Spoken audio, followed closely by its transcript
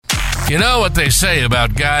You know what they say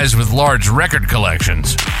about guys with large record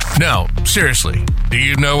collections? No, seriously. Do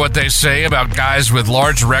you know what they say about guys with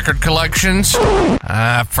large record collections?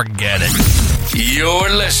 Forget it. You're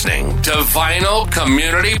listening to Vinyl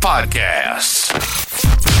Community Podcasts.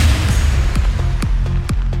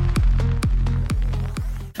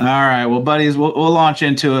 All right, well, buddies, we'll launch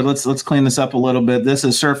into it. Let's clean this up a little bit. This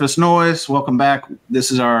is Surface Noise. Welcome back.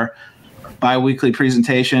 This is our bi-weekly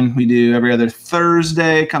presentation we do every other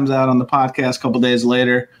Thursday. Comes out on the podcast a couple days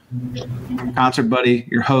later. Concert Buddy,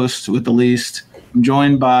 your host with the least. I'm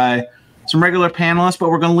joined by some regular panelists, but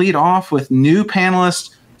we're going to lead off with new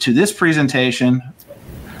panelists to this presentation,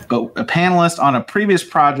 but a panelist on a previous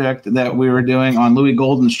project that we were doing on Louis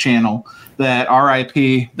Golden's channel, that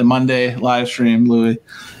RIP, the Monday live stream, Louis.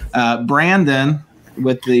 Brandon,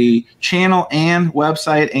 with the channel and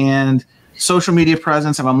website and social media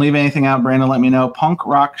presence. If I'm leaving anything out, Brandon, let me know. Punk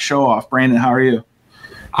Rock Show Off. Brandon, how are you?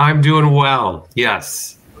 I'm doing well,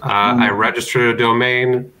 yes. I registered a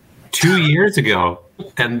domain 2 years ago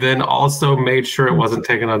and then also made sure it wasn't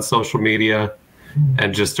taken on social media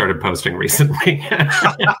and just started posting recently.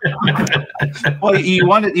 Well, you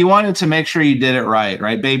wanted to make sure you did it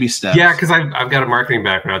right? Baby steps. Yeah, because I've got a marketing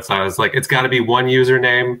background, so I was like, it's got to be one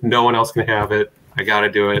username. No one else can have it. I got to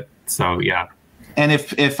do it. So, yeah. And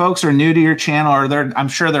if folks are new to your channel, or I'm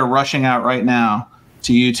sure they're rushing out right now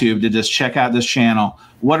to YouTube to just check out this channel,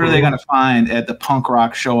 what are they going to find at the Punk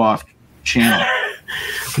Rock Show Off channel?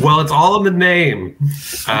 Well, it's all in the name.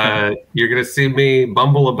 You're going to see me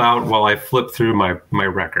bumble about while I flip through my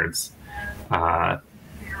records. More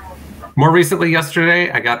recently,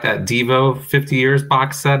 yesterday, I got that Devo 50 Years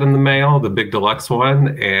box set in the mail, the big deluxe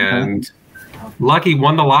one, and lucky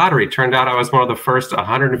won the lottery. Turned out I was one of the first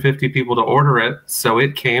 150 people to order it, so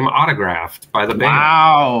it came autographed by the band.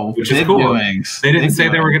 Wow, which is cool. Doings. They didn't say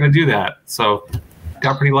they were going to do that, so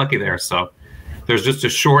got pretty lucky there. So there's just a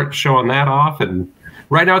short showing that off, and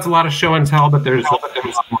right now it's a lot of show and tell, but there's some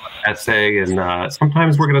essay, and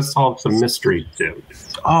sometimes we're going to solve some mystery too.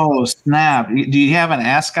 Oh, snap. Do you have an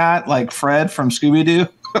ascot like Fred from Scooby-Doo?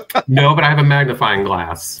 No, but I have a magnifying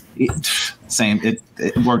glass. Same. It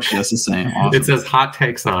works just the same. Awesome. It says hot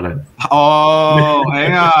takes on it. Oh,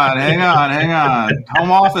 hang on.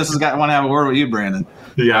 Home office has want to have a word with you, Brandon.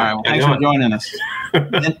 Yeah. All right, well, thanks for joining us.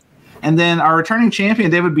 And then our returning champion,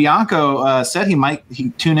 David Bianco, said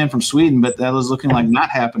he tuned in from Sweden, but that was looking like not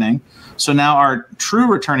happening. So now our true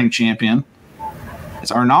returning champion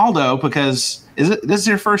is Arnaldo, because this is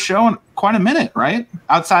your first show in quite a minute, right?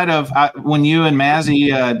 Outside of when you and Mazzy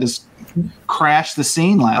just crashed the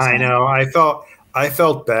scene last night. I know. I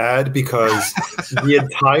felt bad because the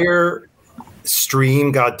entire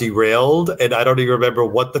stream got derailed, and I don't even remember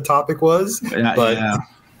what the topic was. Yeah.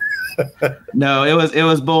 No, it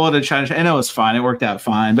was bullet and it was fine. It worked out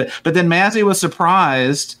fine. But then Mazzy was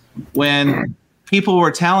surprised when people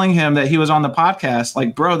were telling him that he was on the podcast.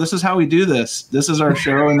 Like, bro, this is how we do this. This is our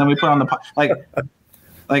show, and then we put on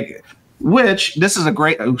the which this is a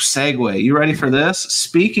great segue. You ready for this?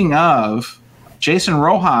 Speaking of Jason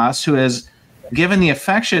Rojas, who has given the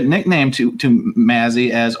affectionate nickname to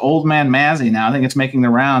Mazzy as Old Man Mazzy. Now I think it's making the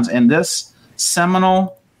rounds, and this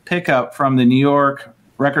seminal pickup from the New York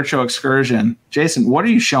record show excursion. Jason, what are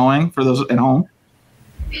you showing for those at home?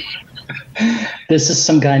 This is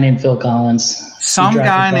some guy named Phil Collins.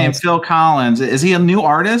 Phil Collins. Is he a new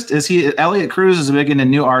artist? Elliot Cruz is big into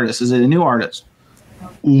new artists. Is it a new artist?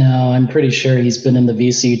 No, I'm pretty sure he's been in the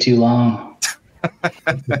VC too long.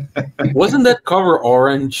 Wasn't that cover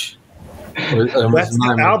orange? That's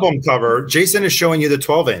the album cover. Jason is showing you the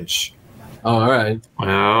 12-inch. Oh, all right.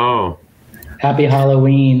 Wow. Happy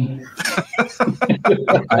Halloween.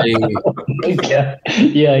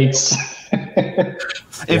 Yikes.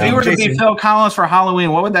 If you were to be Phil Collins for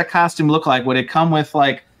Halloween, what would that costume look like? Would it come with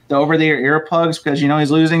like the over-the-ear earplugs because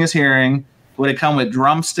he's losing his hearing? Would it come with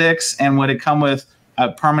drumsticks, and would it come with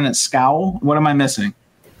a permanent scowl? What am I missing?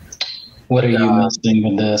 What are you missing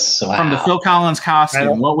with this? Wow. From the Phil Collins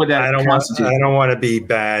costume, what would that constitute? I don't want to be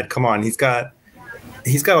bad. Come on, he's got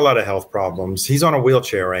a lot of health problems. He's on a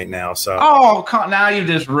wheelchair right now. So now you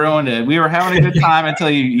just ruined it. We were having a good time until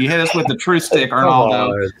you hit us with the true stick,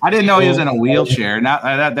 Arnaldo. I didn't know he was in a wheelchair. Now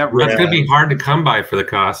that's going to be hard to come by for the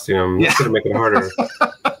costume. That's going to make it harder.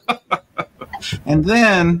 And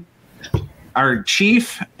then our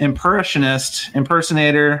chief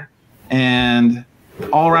impersonator, and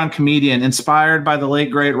all-around comedian, inspired by the late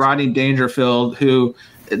great Rodney Dangerfield, who.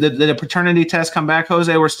 Did the paternity test come back,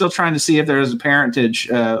 Jose? We're still trying to see if there's a parentage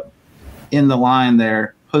in the line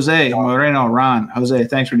there. Jose Moreno Ron. Jose,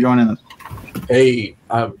 thanks for joining us. Hey,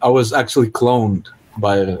 I was actually cloned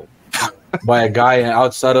by by a guy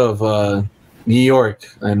outside of New York,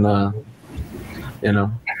 and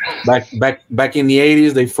back in the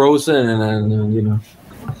 '80s they froze it, and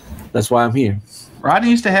that's why I'm here. Rodney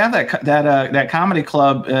used to have that comedy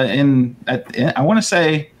club I want to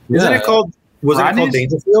say. Isn't it called? Wasn't it called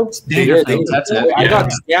Dangerfield? Dangerfield. That's it. I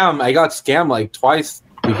got scammed like twice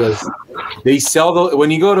because they sell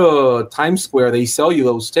when you go to Times Square, they sell you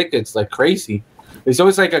those tickets like crazy. There's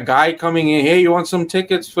always like a guy coming in, hey, you want some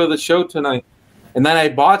tickets for the show tonight? And then I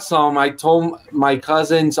bought some. I told my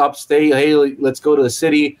cousins upstate, hey, let's go to the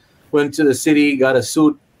city. Went to the city, got a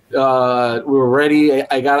suit. We were ready.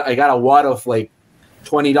 I got a wad of like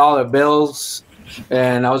 $20 bills.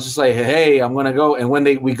 And I was just like, hey, I'm going to go. And when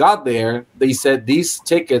we got there, they said these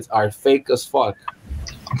tickets are fake as fuck.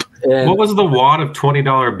 And what was the wad of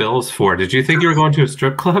 $20 bills for? Did you think you were going to a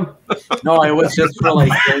strip club? No, it was just for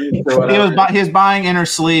like he was buying inner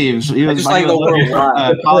sleeves. He was just like the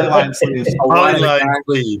polyline sleeves. Polyline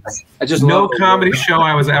sleeves. I just no comedy show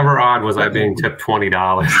I was ever on was I being tipped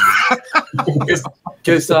 $20.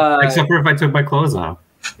 Except for if I took my clothes off.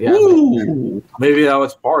 Yeah, maybe that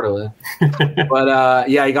was part of it. But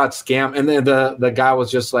I got scammed, and then the guy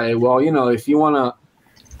was just like, well, if you want to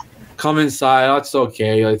come inside, that's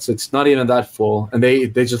okay. It's not even that full, and they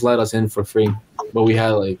just let us in for free, but we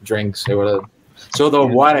had like drinks or whatever. So the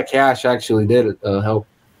wad of cash actually did help.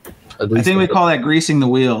 I think we call that greasing the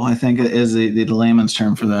wheel. I think is the layman's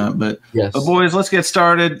term for that. But yes. But boys, let's get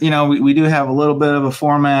started. We do have a little bit of a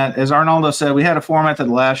format. As Arnaldo said, we had a format to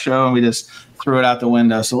the last show, and we just threw it out the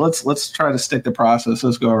window. So let's try to stick to process.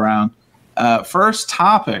 Let's go around. First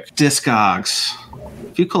topic: Discogs.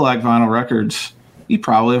 If you collect vinyl records, you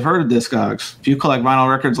probably have heard of Discogs. If you collect vinyl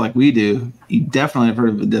records like we do, you definitely have heard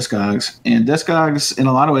of Discogs. And Discogs, in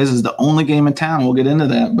a lot of ways, is the only game in town. We'll get into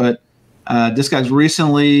that. But Discogs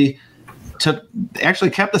recently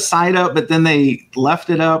kept the site up, but then they left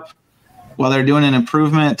it up while they're doing an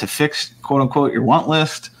improvement to fix, quote unquote, your want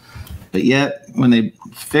list. But yet, when they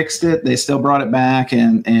fixed it, they still brought it back,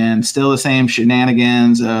 and still the same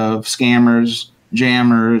shenanigans of scammers,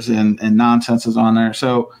 jammers, and nonsense is on there.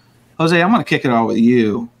 So, Jose, I'm going to kick it off with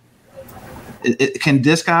you. Can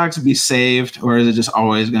Discogs be saved, or is it just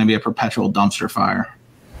always going to be a perpetual dumpster fire?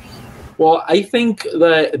 Well, I think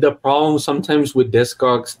that the problem sometimes with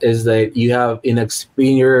Discogs is that you have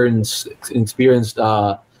inexperienced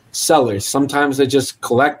sellers. Sometimes they're just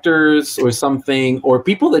collectors or something, or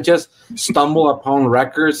people that just stumble upon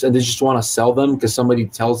records and they just want to sell them because somebody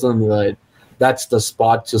tells them that that's the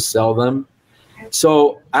spot to sell them.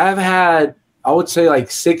 So I've had, I would say like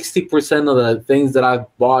 60% of the things that I've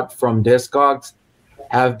bought from Discogs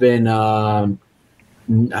have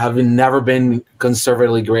never been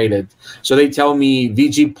conservatively graded. So they tell me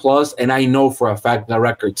VG plus, and I know for a fact the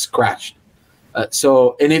record's crashed. And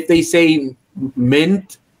if they say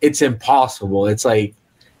mint, it's impossible. It's like,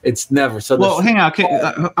 it's never. So hang on.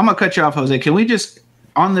 I'm gonna cut you off, Jose. Can we just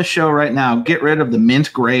on this show right now get rid of the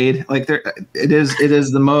mint grade? Like it is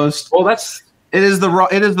the most. Well, it is the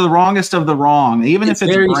wrongest of the wrong. Even if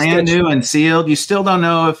it's brand new and sealed, you still don't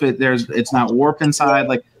know if it's not warped inside.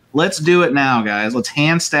 Like, let's do it now, guys. Let's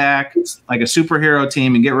hand stack like a superhero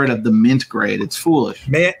team and get rid of the mint grade. It's foolish.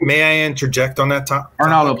 May I interject on that topic?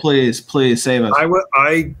 Arnaldo, please save us.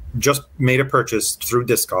 I just made a purchase through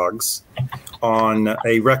Discogs on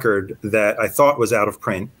a record that I thought was out of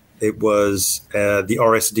print. It was the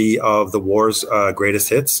RSD of the War's greatest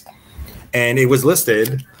hits, and it was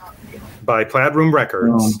listed by Plaid Room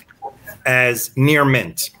Records as near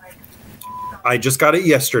mint. I just got it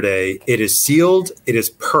yesterday. It is sealed. It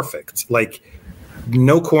is perfect. Like,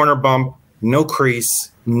 no corner bump, no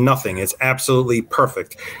crease, nothing. It's absolutely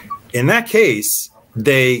perfect. In that case,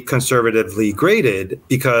 they conservatively graded,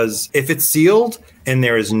 because if it's sealed and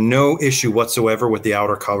there is no issue whatsoever with the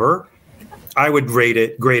outer cover, I would grade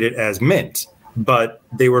it as mint. But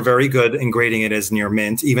they were very good in grading it as near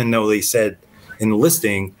mint, even though they said in the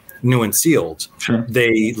listing new and sealed. Sure.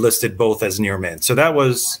 They listed both as near mint. So that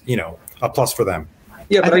was, a plus for them.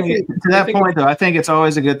 Yeah, but I think to that point, though, I think it's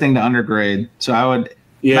always a good thing to undergrade. So I would.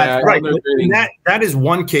 Yeah, right. That is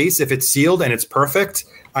one case. If it's sealed and it's perfect,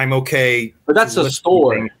 I'm okay. But that's a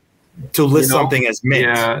store to list something as mint.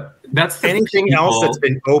 Yeah, that's anything else that's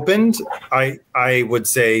been opened. I would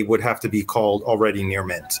say would have to be called already near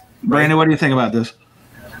mint. Brandon, what do you think about this?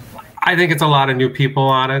 I think it's a lot of new people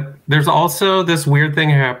on it. There's also this weird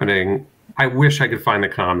thing happening. I wish I could find the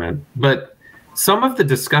comment, but some of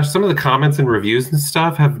the comments and reviews and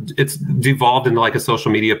stuff it's devolved into like a social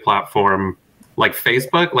media platform like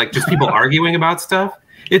Facebook, like just people arguing about stuff.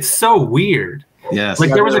 It's so weird. Yes.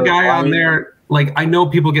 Like there was a guy on there like I know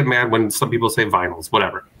people get mad when some people say vinyls,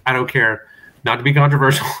 whatever. I don't care. Not to be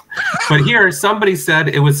controversial, but here somebody said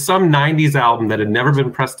it was some 90s album that had never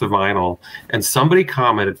been pressed to vinyl, and somebody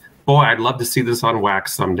commented, boy, I'd love to see this on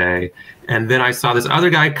wax someday. And then I saw this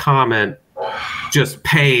other guy comment just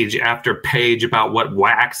page after page about what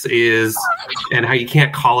wax is and how you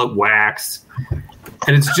can't call it wax.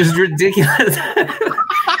 And it's just ridiculous.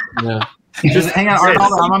 Yeah. Just hang on,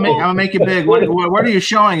 Arnaldo. I'm gonna make you big. What are you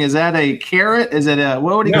showing? Is that a carrot? Is it a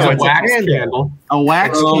what would you It's call a it? wax candle. A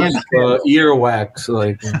wax candle. Ear wax,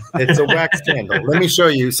 like It's a wax candle. Let me show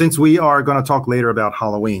you, since we are going to talk later about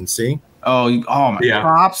Halloween. See? Oh my Yeah.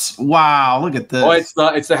 props! Wow, look at this. oh,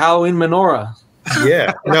 it's the Halloween menorah.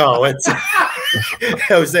 Yeah. No, it's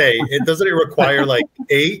Jose. It doesn't it require like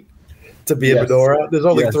 8 to be a Yes. menorah? There's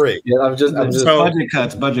only Yes. 3. Yeah, I'm just So-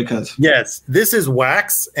 budget cuts. Yes, this is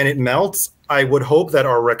wax and it melts. I would hope that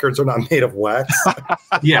our records are not made of wax.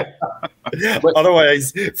 Yeah.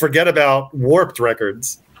 Otherwise, forget about warped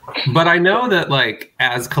records. But I know that, like,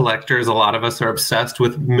 as collectors, a lot of us are obsessed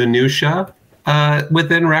with minutia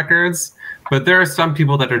within records. But there are some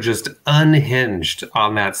people that are just unhinged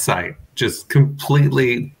on that site, just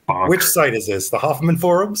completely bonkers. Which site is this? The Hoffman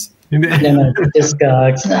forums?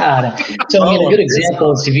 Discogs. Nah. So I mean, a good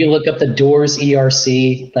example is if you look up the Doors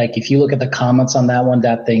ERC. Like if you look at the comments on that one,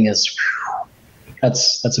 that thing is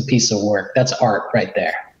that's a piece of work. That's art right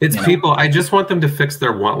there. It's people. I just want them to fix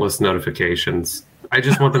their want list notifications. I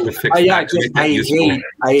just want them to fix that. to make that useful.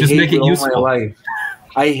 I Just hate make it with all useful. my life.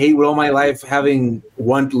 I hate with all my life having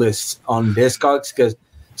want lists on Discogs because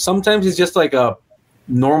sometimes it's just like a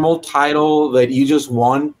normal title that you just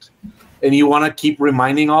want and you want to keep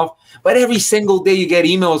reminding of. But every single day you get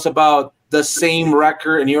emails about the same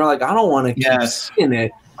record and you're like, I don't want to keep seeing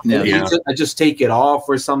it. Yeah. Yeah. I just take it off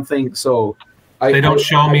or something. So They don't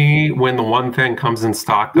show me when the one thing comes in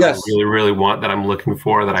stock that Yes. I really, really want, that I'm looking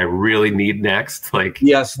for, that I really need next. Like,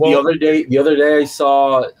 Yes, the other day I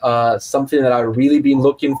saw something that I've really been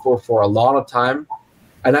looking for a lot of time,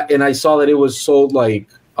 and I saw that it was sold like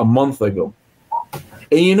a month ago.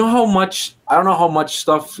 And you know how much I don't know how much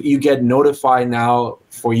stuff you get notified now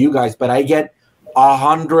for you guys, but I get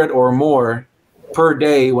 100 or more per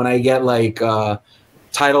day when I get like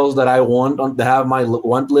titles that I want that have my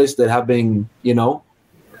want list that have been, you know.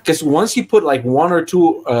 Because once you put like 1 or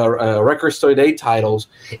 2 Record Store Day titles,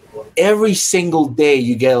 every single day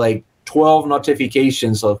you get like 12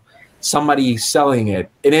 notifications of somebody selling it.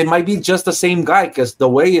 And it might be just the same guy because the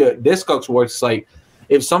way Discogs works, like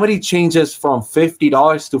if somebody changes from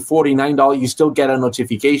 $50 to $49, you still get a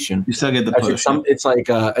notification. You still get the push. It's like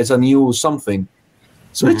it's a new something.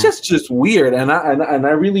 So it's just weird. And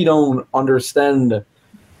I really don't understand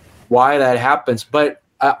why that happens. But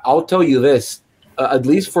I'll tell you this. At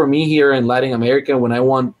least for me here in Latin America, when I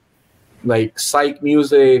want like psych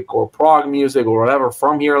music or prog music or whatever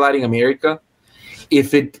from here in Latin America,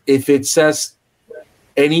 if it says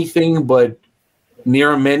anything but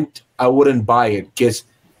near mint, I wouldn't buy it because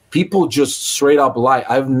people just straight up lie.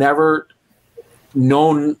 I've never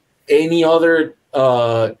known any other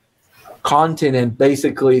continent.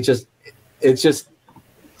 Basically, it's just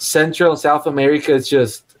Central and South America. It's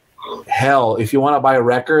just hell. If you want to buy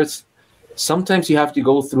records, sometimes you have to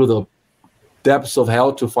go through the depths of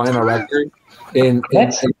hell to find a record in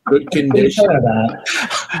good condition.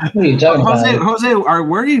 What are you talking about? Jose,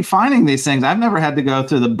 where are you finding these things? I've never had to go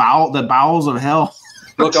through the bowels of hell.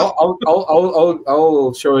 Look,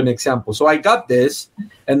 I'll show you an example. So I got this,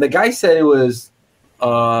 and the guy said it was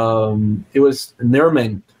Nerman,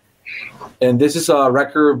 and this is a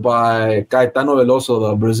record by Caetano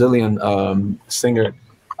Veloso, the Brazilian singer,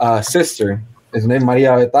 sister. His name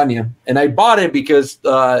Maria Bethania, and I bought it because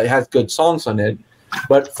it has good songs on it.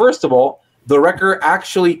 But first of all, the record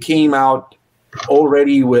actually came out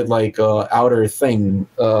already with like outer thing.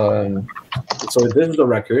 So this is the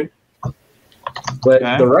record, but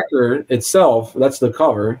the record itself, that's the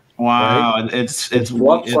cover. Wow, right? it's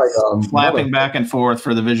like flapping back and forth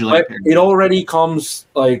for the visual. But it already comes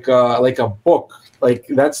like a book. Like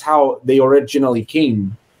that's how they originally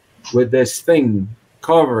came, with this thing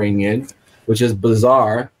covering it, which is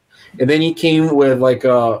bizarre. And then he came with like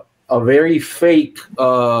a very fake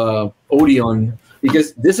Odeon,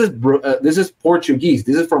 because this is Portuguese.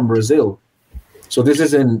 This is from Brazil, so this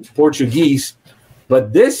is in Portuguese,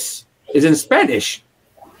 but this is in Spanish.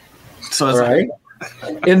 So it's right,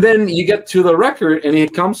 and then you get to the record, and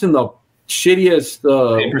it comes in the shittiest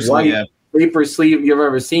white paper sleeve you've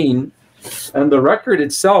ever seen. And the record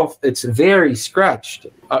itself, it's very scratched.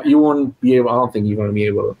 You won't be able. I don't think you're going to be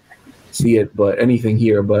able to see it, but anything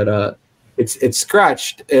here. But it's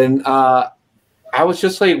scratched, and I was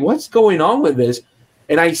just like, what's going on with this?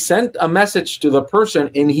 And I sent a message to the person,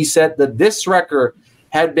 and he said that this record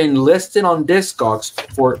had been listed on Discogs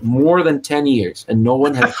for more than 10 years, and no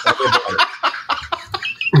one has ever bought it.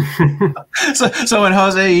 So when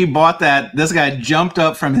Jose, he bought that, this guy jumped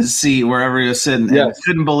up from his seat wherever he was sitting and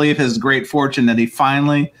couldn't believe his great fortune that he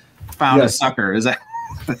finally found a sucker. Is that?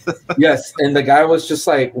 Yes, and the guy was just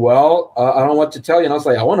like, well, I don't know what to tell you. And I was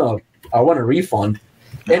like, I want a refund.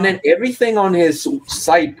 And then everything on his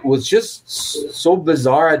site was just so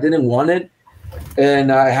bizarre. I didn't want it.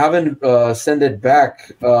 And I haven't sent it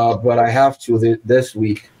back, but I have to this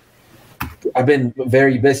week. I've been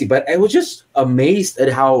very busy, but I was just amazed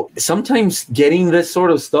at how sometimes getting this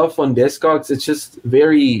sort of stuff on Discogs,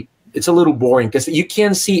 it's a little boring because you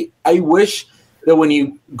can't see. I wish that when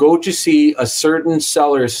you go to see a certain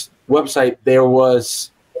seller's website, there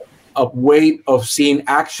was a way of seeing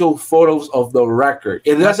actual photos of the record.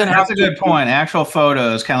 It doesn't have That's a good point. Actual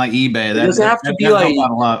photos, kind of like eBay. It doesn't have to be like.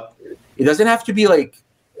 It doesn't have to be like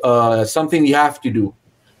something you have to do.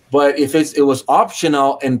 But if it was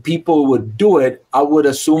optional and people would do it, I would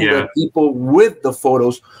assume that people with the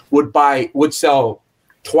photos would sell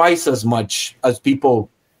twice as much as people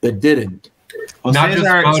that didn't. Well,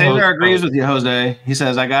 Cesar agrees with you, Jose. He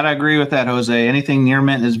says, I got to agree with that, Jose. Anything near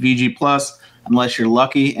mint is VG plus unless you're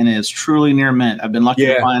lucky, and it is truly near mint. I've been lucky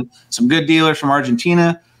to find some good dealers from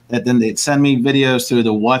Argentina that then they'd send me videos through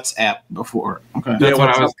the WhatsApp before. Okay. That's what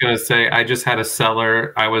I was going to say. I just had a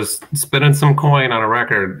seller. I was spinning some coin on a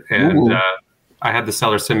record, and I had the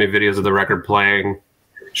seller send me videos of the record playing,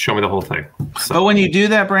 show me the whole thing. So. But when you do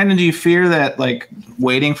that, Brandon, do you fear that, like,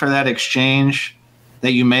 waiting for that exchange,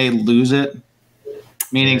 that you may lose it?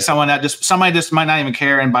 Meaning somebody just might not even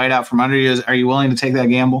care and bite out from under you. Are you willing to take that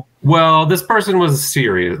gamble? Well, this person was a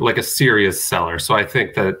serious seller, so I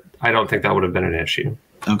don't think that would have been an issue.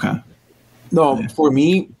 Okay. No, for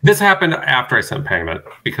me, this happened after I sent payment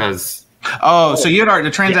because. So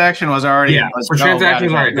the transaction was already. Yeah, the transaction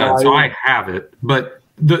was already done, so I have it. But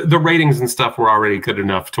the ratings and stuff were already good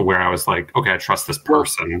enough to where I was like, okay, I trust this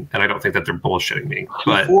person, and I don't think that they're bullshitting me.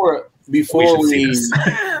 But before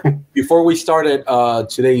we started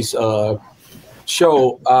today's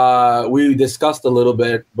show, we discussed a little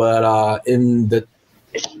bit, but in the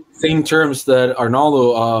same terms that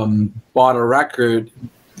Arnaldo bought a record,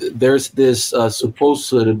 there's this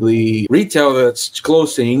supposedly retailer that's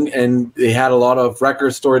closing, and they had a lot of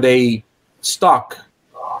record store day stock,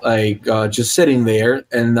 like just sitting there,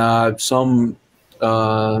 and some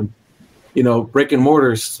brick and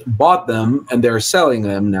mortars bought them, and they're selling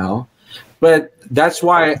them now. But that's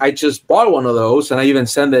why I just bought one of those, and I even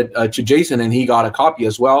sent it to Jason, and he got a copy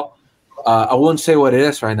as well. I won't say what it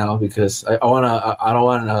is right now because I don't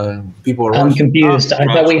want people to I'm confused. I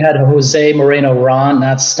thought we had Jose Moreno Ron,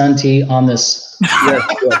 not Stunty, on this. Yes.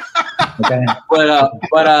 Okay. But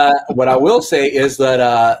what I will say is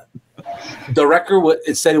that the record,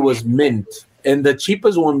 it said it was mint, and the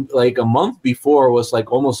cheapest one, like a month before, was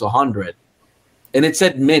like almost 100, and it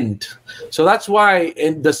said mint. So that's why,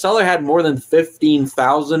 and the seller had more than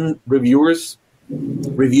 15,000 reviews.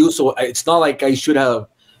 So it's not like I should have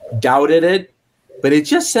doubted it, but it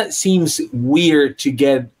just seems weird to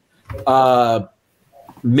get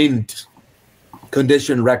mint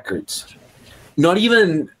condition records. Not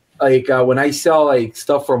even like when I sell like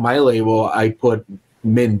stuff for my label, I put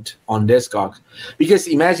mint on Discogs, because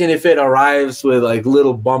imagine if it arrives with like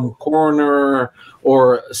little bump corner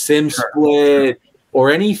or sim split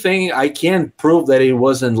or anything. I can't prove that it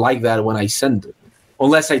wasn't like that when I sent it,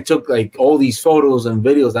 unless I took like all these photos and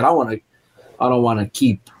videos that I don't want to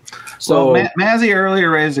keep. So Mazzy earlier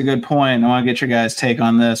raised a good point. I want to get your guys' take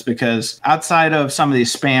on this, because outside of some of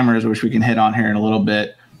these spammers, which we can hit on here in a little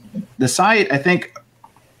bit, the site, I think,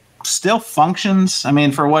 still functions. I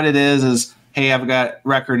mean, for what it is, hey, I've got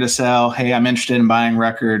record to sell. Hey, I'm interested in buying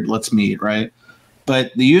record. Let's meet, right?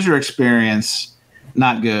 But the user experience,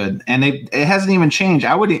 not good. And it hasn't even changed.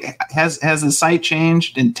 Has the site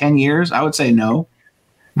changed in 10 years? I would say no.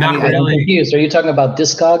 Not really. I'm confused. Are you talking about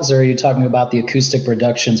Discogs, or are you talking about the Acoustic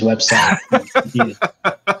Productions website?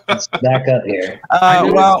 Let's back up here.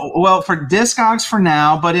 Well, for Discogs for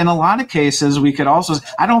now, but in a lot of cases, we could also.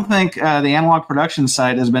 I don't think the Analog Production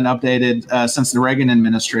site has been updated since the Reagan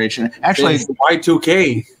administration. Actually, it's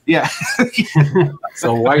Y2K. Yeah.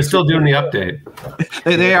 So why are you still doing the update?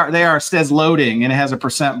 They are. It says loading, and it has a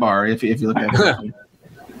 % bar. If you look at it.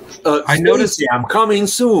 I noticed. I'm coming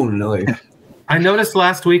soon. I noticed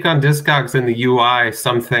last week on Discogs in the UI,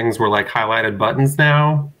 some things were like highlighted buttons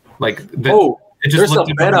now. Like it just looked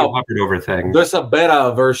like a hovered over thing. There's a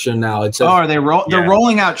beta version now. They're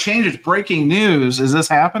rolling out changes. Breaking news. Is this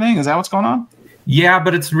happening? Is that what's going on? Yeah,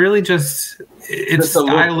 but it's really it's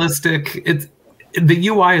stylistic. The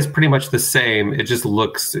UI is pretty much the same. It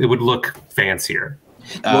would look fancier.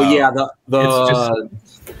 Well, yeah,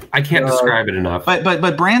 I can't describe it enough.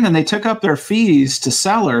 But Brandon, they took up their fees to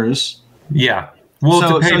sellers. Yeah. Well,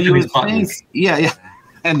 to pay for these buttons. Yeah.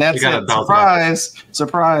 And that's it.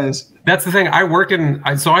 Surprise. That's the thing. I work in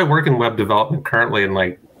web development currently, and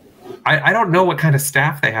like, I don't know what kind of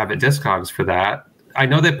staff they have at Discogs for that. I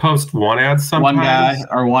know they post one ad sometimes. One guy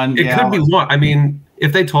or one. It could be one. I mean,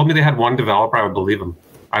 if they told me they had one developer, I would believe them.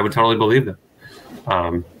 I would totally believe them.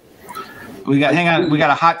 We got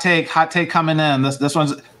a hot take coming in.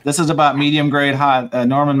 This is about medium grade hot.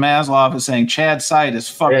 Norman Maslow is saying Chad's site is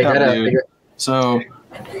fucked up, dude. So,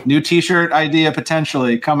 new T-shirt idea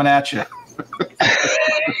potentially coming at you.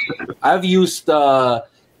 I've used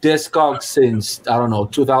Discogs since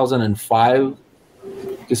 2005,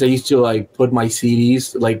 because I used to like put my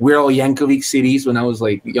CDs, like Weird Al Yankovic CDs when I was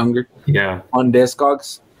like younger. Yeah. On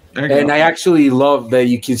Discogs. And I actually love that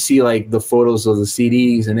you can see like the photos of the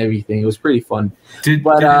CDs and everything. It was pretty fun. Did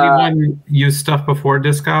anyone use stuff before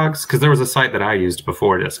Discogs? Because there was a site that I used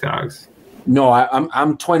before Discogs. No,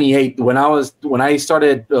 I'm 28. When I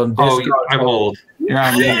started Discogs, I'm old.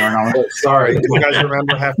 Yeah, sorry. Do you guys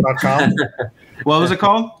remember half.com? What was it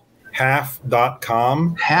called?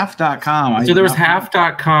 Half.com. Half.com. So there was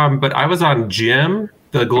half.com, but I was on GEM,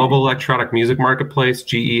 the Global Electronic Music Marketplace,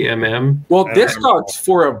 GEMM. Well, Discogs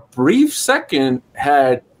for a brief second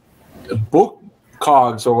had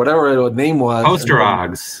Bookcogs or whatever the name was.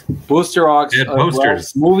 Posterogs.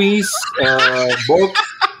 Posters. Movies, books.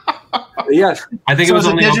 Yes, I think so it was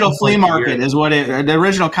a digital flea market. Is what the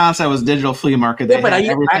original concept was. Digital flea market. They had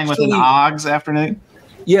everything with an OGS after it.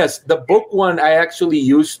 Yes, the book one I actually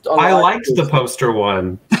used. I liked the poster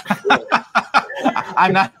one.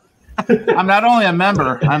 I'm not only a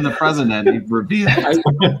member, I'm the president.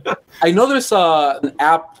 I know there's an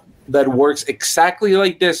app that works exactly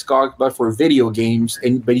like Discogs, but for video games,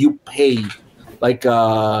 but you pay like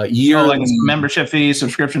a year, like membership fee,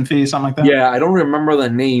 subscription fee, something like that. Yeah, I don't remember the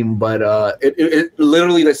name, but it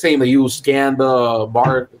literally the same. That you scan the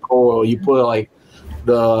barcode, you put like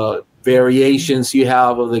the variations you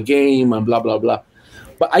have of the game and blah blah blah.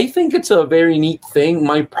 But I think it's a very neat thing.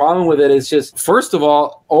 My problem with it is just, first of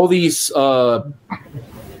all these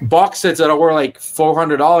box sets that were like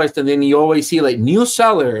 $400, and then you always see like new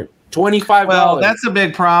seller $25. Well, that's a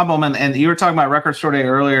big problem, and you were talking about Record Store Day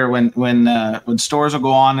earlier. When stores will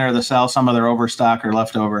go on there to sell some of their overstock or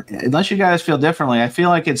leftover. Unless you guys feel differently, I feel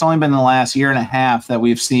like it's only been the last year and a half that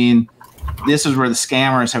we've seen. This is where the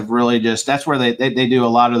scammers have really that's where they do a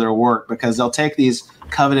lot of their work, because they'll take these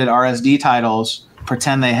coveted RSD titles,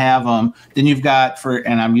 pretend they have them. Then you've got,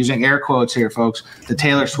 and I'm using air quotes here, folks, the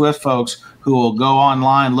Taylor Swift folks who will go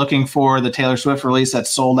online looking for the Taylor Swift release that's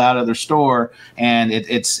sold out of their store, and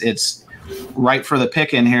it's right for the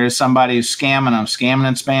picking. Here's somebody who's scamming and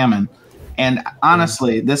spamming. And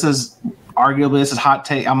honestly, this is hot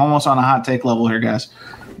take. I'm almost on a hot take level here, guys.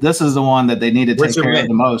 This is the one that they need to take care of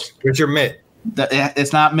the most. Where's your mitt?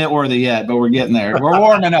 It's not mitt worthy yet, but we're getting there. We're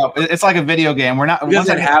warming up. It's like a video game. We're not. Once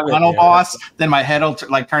I have a tunnel boss, then my head will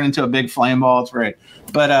turn into a big flame ball. It's great.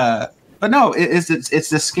 But no, it's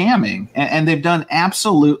the scamming, and they've done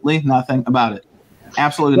absolutely nothing about it.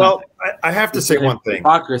 Absolutely nothing. Well, I have to say one thing.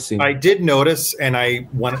 Hypocrisy. I did notice, and I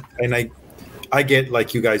get,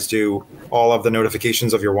 like you guys do, all of the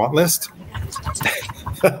notifications of your want list.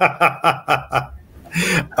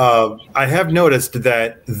 I have noticed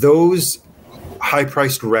that those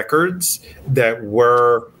high-priced records that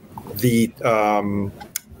were the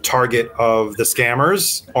target of the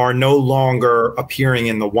scammers are no longer appearing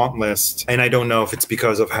in the want list. And I don't know if it's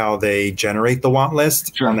because of how they generate the want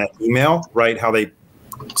list on that email, right? How they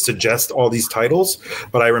suggest all these titles.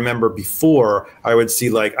 But I remember before I would see,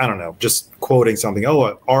 like, I don't know, just quoting something.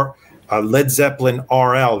 A Led Zeppelin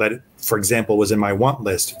RL that, for example, was in my want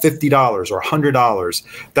list, $50 or $100.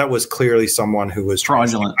 That was clearly someone who was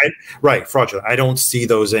fraudulent. Fraudulent. I don't see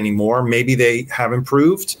those anymore. Maybe they have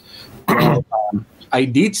improved. I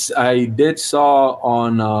did saw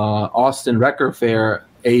on Austin Record Fair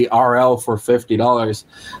a RL for $50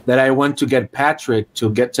 that I went to get Patrick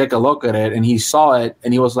to take a look at it, and he saw it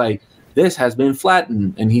and he was like, "This has been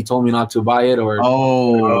flattened," and he told me not to buy it or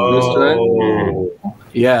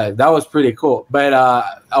yeah, that was pretty cool. But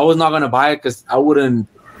I was not going to buy it because I wouldn't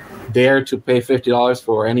dare to pay $50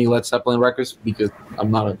 for any Led Zeppelin records because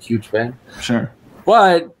I'm not a huge fan. Sure.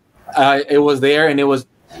 But it was there, and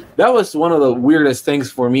that was one of the weirdest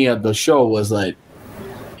things for me at the show was like,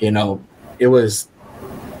 it was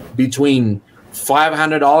between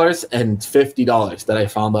 $500 and $50 that I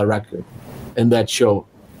found that record. in that show.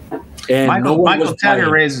 And Michael Tedder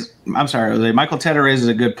raises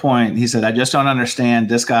a good point. He said, I just don't understand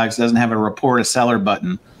Discogs doesn't have a report a seller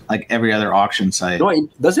button like every other auction site. No,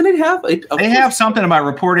 doesn't it have? They have something about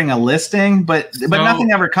reporting a listing, but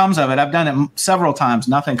nothing ever comes of it. I've done it several times.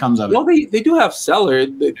 Nothing comes of it. No, they do have seller.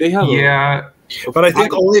 They have but I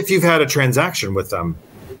think only if you've had a transaction with them.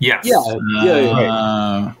 Yes.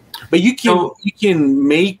 Yeah. But you can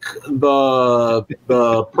make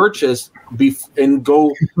the purchase and go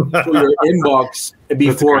to your inbox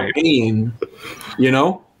before paying,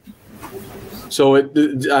 So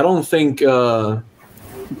I don't think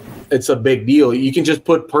it's a big deal. You can just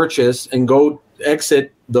put purchase and go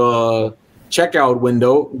exit the checkout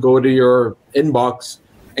window, go to your inbox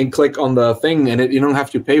and click on the thing, and you don't have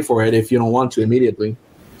to pay for it if you don't want to immediately.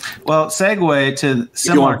 Well, segue to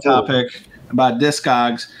similar topic about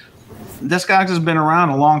Discogs. Discogs has been around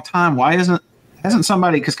a long time. Why hasn't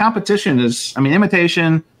somebody? Because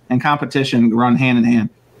imitation and competition run hand in hand.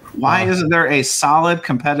 Why isn't there a solid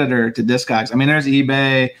competitor to Discogs? I mean, there's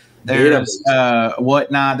eBay, there's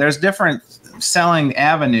whatnot. There's different selling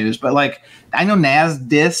avenues, but like I know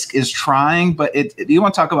NASDisc is trying, but you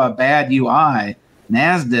want to talk about bad UI?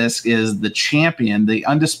 NASDisc is the champion, the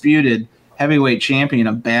undisputed heavyweight champion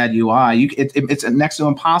of bad UI. It's next to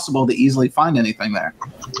impossible to easily find anything there.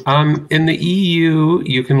 In the EU,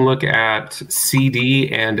 you can look at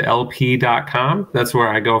cdandlp.com. That's where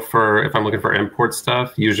I go if I'm looking for import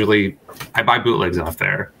stuff. Usually, I buy bootlegs off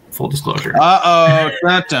there. Full disclosure. Dun,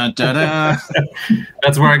 dun, dun, dun.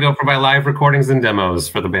 That's where I go for my live recordings and demos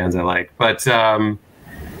for the bands I like. But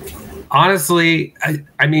honestly,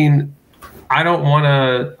 I mean, I don't want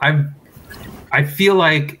to. I feel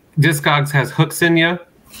like Discogs has hooks in you.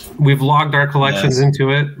 We've logged our collections into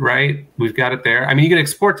it, right? We've got it there. I mean, you can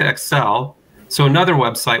export to Excel. So another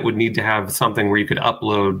website would need to have something where you could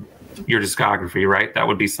upload your discography, right? That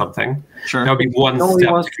would be something. Sure. That would be one step.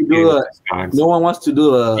 No one wants to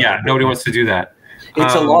do nobody wants to do that.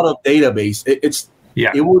 It's a lot of database.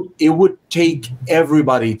 It would take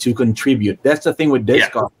everybody to contribute. That's the thing with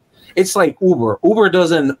Discogs. Yeah. It's like Uber. Uber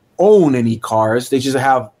doesn't own any cars. They just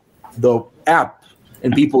have the app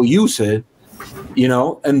and people use it,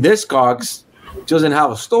 and Discogs doesn't have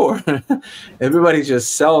a store. Everybody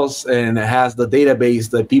just sells and has the database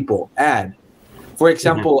that people add. For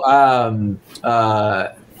example, I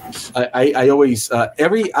always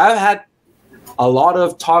I've had a lot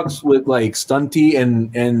of talks with like Stunty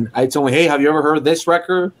and I told him, hey, have you ever heard this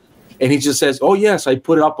record? And he just says, oh yes, I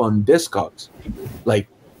put it up on Discogs like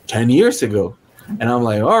 10 years ago. And I'm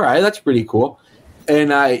like, all right, that's pretty cool.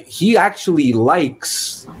 And he actually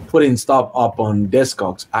likes putting stuff up on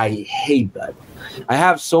Discogs. I hate that. I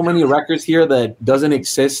have so many records here that doesn't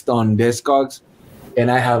exist on Discogs,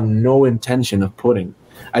 and I have no intention of putting.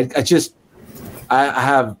 I don't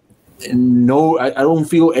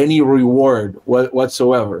feel any reward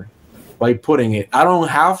whatsoever by putting it. I don't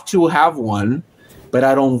have to have one, but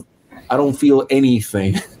I don't feel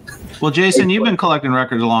anything. Well, Jason, you've been collecting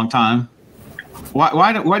records a long time.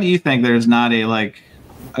 Why do you think there's not a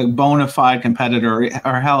bona fide competitor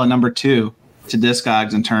or hell a number two to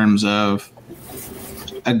Discogs in terms of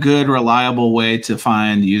a good, reliable way to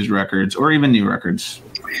find used records or even new records?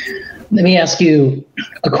 Let me ask you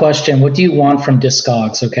a question. What do you want from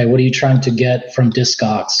Discogs? Okay, what are you trying to get from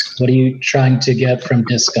Discogs? What are you trying to get from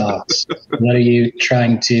Discogs? What are you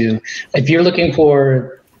trying to? If you're looking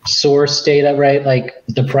for source data, right? Like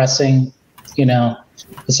depressing,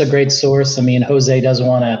 it's a great source. I mean, Jose doesn't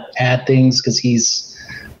want to add things because he's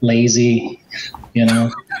lazy,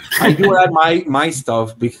 I do add my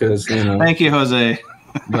stuff because, Thank you, Jose.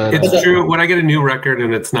 But it's true. When I get a new record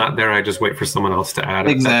and it's not there, I just wait for someone else to add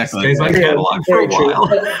it. Exactly. It stays on catalog for a while.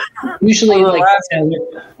 Usually,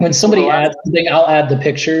 when somebody adds something, I'll add the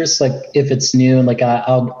pictures. Like if it's new, like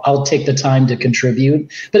I'll take the time to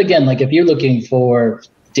contribute. But again, like if you're looking for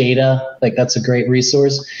data, like that's a great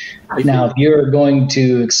resource. Now, if you're going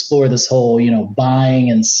to explore this whole, buying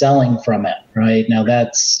and selling from it, right? Now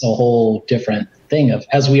that's a whole different thing of,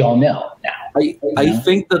 as we all know now. I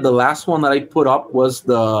think that the last one that I put up was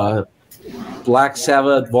the Black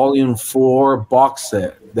Sabbath Volume 4 box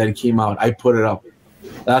set that came out. I put it up.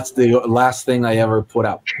 That's the last thing I ever put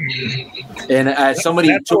up. And somebody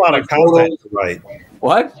that's a lot of content to write.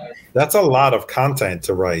 What? That's a lot of content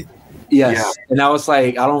to write. Yes. Yeah. And I was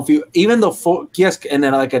like, I don't feel even the yes. And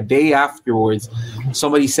then like a day afterwards,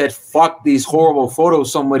 somebody said, "Fuck these horrible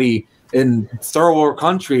photos." Somebody in third world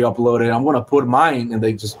country uploaded. I'm gonna put mine, and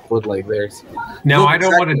they just put like theirs. Now I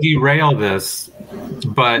don't want to derail this,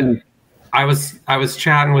 but I was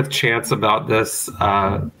chatting with Chance about this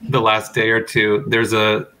the last day or two. There's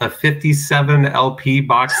a 57 LP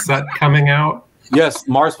box set coming out. Yes,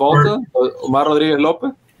 Mars Volta, Omar Rodriguez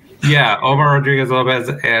Lopez. Yeah, Omar Rodriguez Lopez,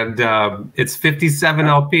 and it's 57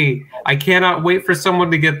 LP. I cannot wait for someone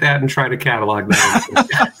to get that and try to catalog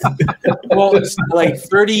that. Well, it's like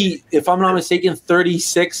 30. If I'm not mistaken,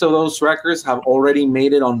 36 of those records have already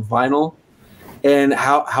made it on vinyl. And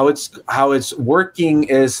how it's working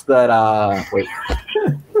is that I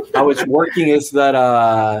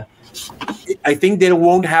think they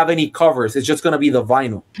won't have any covers. It's just gonna be the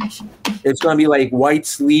vinyl. It's gonna be like white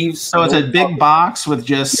sleeves. So it's a big box with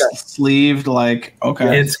just sleeved, like,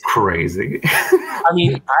 okay. It's crazy. I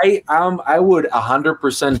mean, I would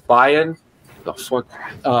 100% buy it. The fuck,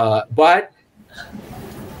 but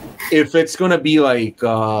if it's gonna be like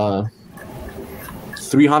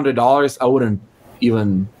 $300, I wouldn't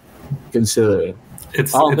even consider it. I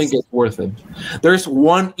don't think it's worth it. There's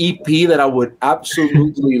one EP that I would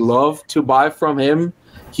absolutely love to buy from him.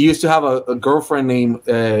 He used to have a girlfriend named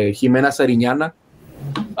Jimena Sariñana,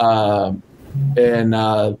 and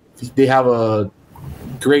they have a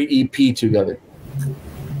great EP together.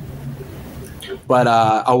 But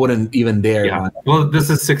I wouldn't even dare. Yeah. Well, this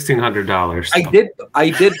is $1,600. I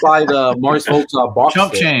did buy the Mars Volta box.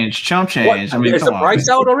 Chump change. What? I mean, is the price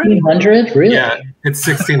out already? 1,500, really? Yeah, it's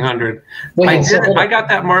 $1,600. Wait, I got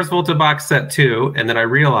that Mars Volta box set too, and then I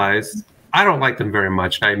realized I don't like them very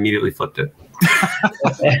much, and I immediately flipped it.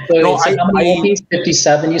 So how many LPs?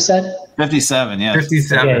 57, you said? 57, yes.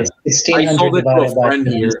 57. Okay, I sold it to a friend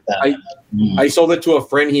here. I sold it to a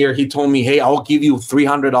friend here. He told me, "Hey, I'll give you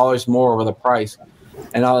 $300 more over the price."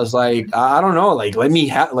 And I was like, I don't know, like let me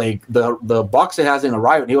have like the box that hasn't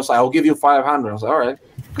arrived. And he was like, "I'll give you $500." I was like, "All right."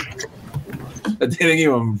 I didn't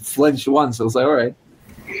even flinch once. I was like, "All right."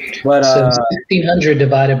 But so 1,600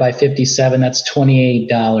 divided by 57, that's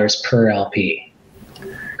 $28 per LP.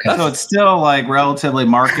 Okay. So it's still like relatively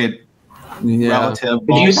market relative.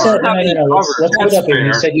 But you said, no, let's put it up here.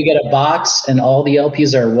 You said you get a box and all the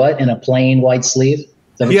LPs are what, in a plain white sleeve?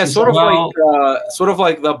 Yeah, sort of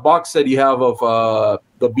like the box set you have of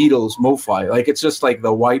the Beatles MoFi. Like it's just like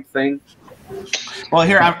the white thing. Well,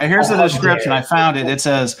 here's the description. I found it. It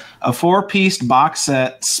says a 4-piece box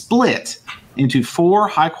set split into 4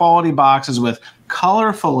 high-quality boxes with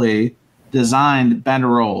colorfully designed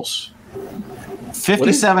banderoles.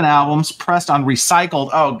 57 albums pressed on recycled.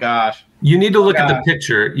 Oh gosh. You need to look at the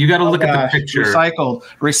picture. You got to look at the picture.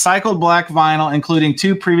 Recycled black vinyl, including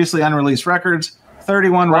 2 previously unreleased records,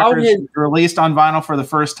 31 records released on vinyl for the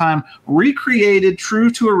first time, recreated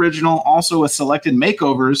true to original, also with selected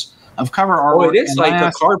makeovers of cover artwork. Oh, it is like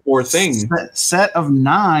a cardboard thing. Set of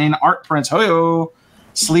 9 art prints. Ho-yo.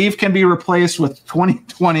 Sleeve can be replaced with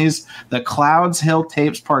 2020s. The Clouds Hill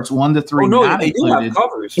tapes parts 1 to 3. Oh no, they do have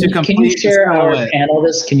covers. Can you share our panel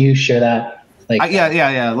this? Can you share that? Like,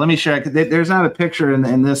 yeah. Let me share it. There's not a picture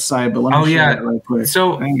in this side, but let me share it right quick.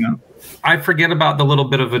 So hang on. I forget about the little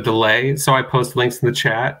bit of a delay, so I post links in the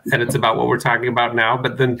chat, and it's about what we're talking about now.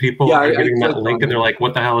 But then people are getting that link, and they're like,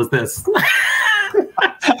 "What the hell is this?"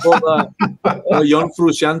 Well, the Young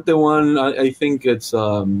Frusciante one, I think it's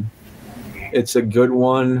a good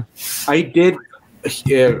one. I did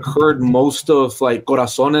heard most of like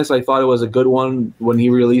Corazones. I thought it was a good one when he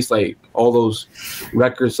released like all those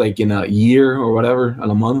records like in a year or whatever,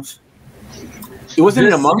 in a month. It wasn't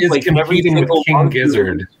in a month. Like competing with King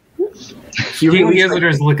Gizzard. King Gizzard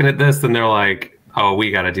is looking at this and they're like, "Oh,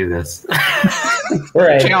 we got to do this."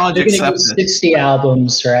 Right. Challenge accepted. 60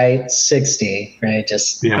 albums, right? 60, right?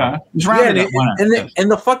 Just yeah.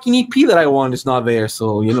 And the fucking EP that I want is not there,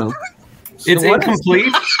 so you know. It's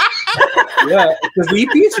incomplete. Yeah, because the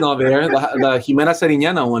EP is not there. The Jimena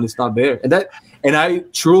Sariñana one is not there, and I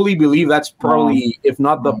truly believe that's probably, if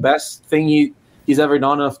not the best thing he's ever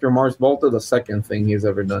done after Mars Volta, the second thing he's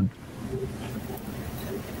ever done.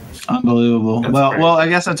 Unbelievable. Well, I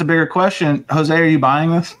guess that's a bigger question. Jose, are you buying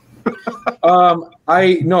this?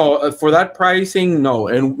 I no, for that pricing, no,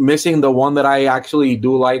 and missing the one that I actually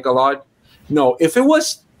do like a lot. No, if it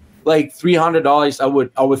was like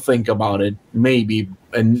 $300, I would think about it maybe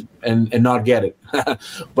and not get it.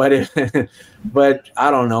 but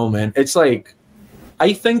I don't know, man. It's like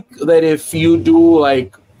I think that if you do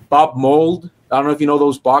like Bob Mold, I don't know if you know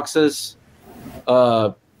those boxes.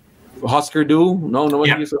 Husker Du? No,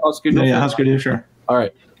 nobody uses Husker Du. Yeah, Husker Du, sure. All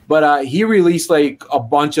right. But he released like a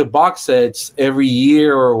bunch of box sets every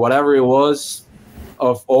year or whatever it was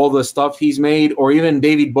of all the stuff he's made, or even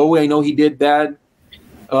David Bowie. I know he did that.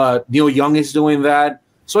 Neil Young is doing that.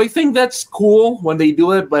 So I think that's cool when they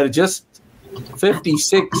do it, but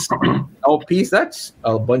 56 LPs. That's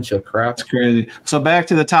a bunch of crap. That's crazy. So back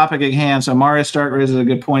to the topic at hand. So Mario Stark raises a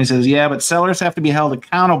good point. He says, yeah, but sellers have to be held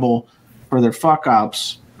accountable for their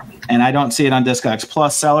fuck-ups, and I don't see it on Discogs.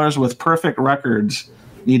 Plus, sellers with perfect records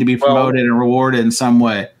need to be promoted and rewarded in some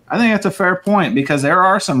way. I think that's a fair point because there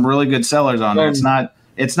are some really good sellers on there.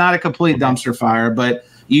 It's not a complete dumpster fire, but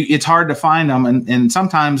it's hard to find them. And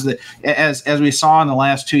sometimes, as we saw in the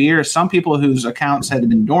last 2 years, some people whose accounts had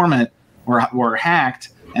been dormant were hacked,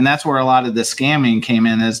 and that's where a lot of the scamming came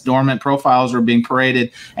in, as dormant profiles were being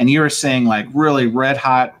paraded, and you were seeing like really red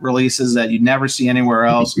hot releases that you'd never see anywhere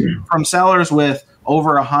else from sellers with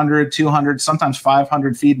over 100, 200, sometimes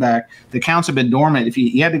 500 feedback. The accounts have been dormant. If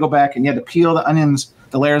you had to go back and you had to peel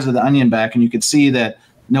the layers of the onion back, and you could see that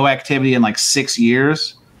no activity in like 6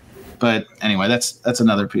 years. But anyway, that's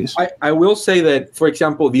another piece. I will say that, for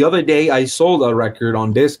example, the other day I sold a record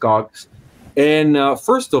on Discogs, and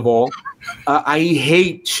first of all, I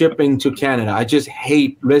hate shipping to Canada. I just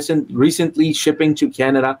hate recently shipping to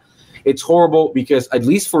Canada. It's horrible because, at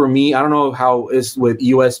least for me, I don't know how it's with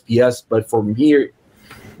USPS, but for me,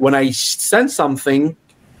 when I send something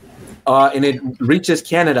and it reaches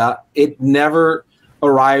Canada, it never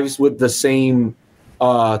arrives with the same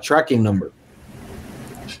tracking number.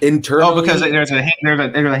 Internally, because there's a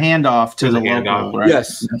handoff to the local, right?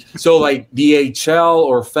 Yes. So like DHL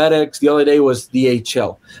or FedEx, the other day was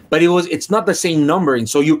DHL, but it's not the same number, and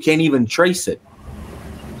so you can't even trace it.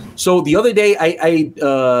 So the other day,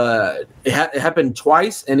 it happened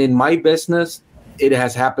twice, and in my business, it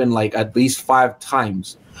has happened like at least 5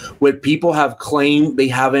 times, where people have claimed they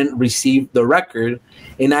haven't received the record,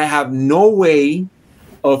 and I have no way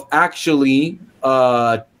of actually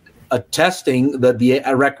attesting that the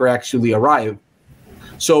record actually arrived.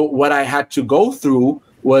 So what I had to go through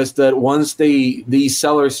was that once these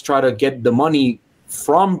sellers try to get the money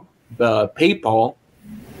from PayPal,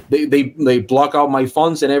 they block out my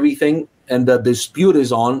funds and everything, and the dispute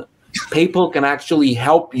is on. PayPal can actually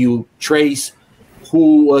help you trace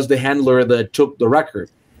who was the handler that took the record.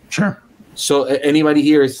 Sure. So anybody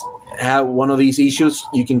here have one of these issues,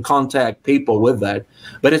 you can contact PayPal with that.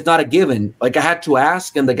 But it's not a given. Like, I had to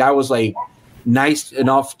ask, and the guy was like nice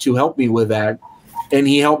enough to help me with that. And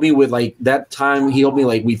he helped me with like that time. He helped me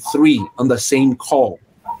like with 3 on the same call,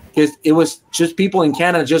 because it was just people in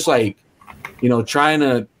Canada just like, trying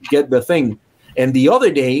to get the thing. And the other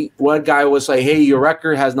day, one guy was like, hey, your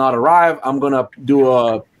record has not arrived. I'm going to do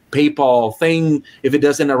a PayPal thing if it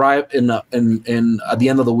doesn't arrive in at the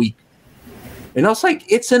end of the week. And I was like,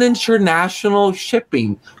 it's an international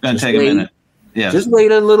shipping. Gonna take a minute. Yeah. Just wait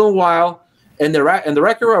a little while, and the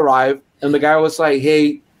record arrived, and the guy was like,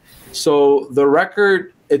 hey, so the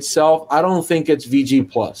record itself, I don't think it's VG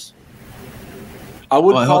plus. I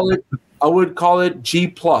would call it G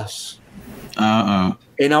plus.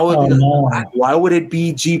 And I would why would it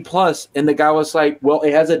be G plus? And the guy was like, well,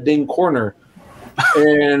 it has a ding corner.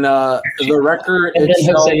 And the record and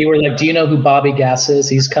then Jose, you were like, do you know who Bobby Gass is?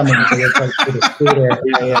 He's coming to the scooter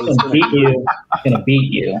and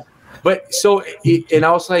beat you. But and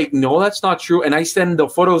I was like, no, that's not true. And I sent the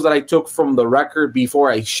photos that I took from the record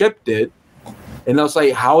before I shipped it. And I was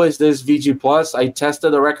like, how is this VG plus? I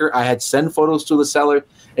tested the record. I had sent photos to the seller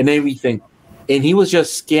and everything. And he was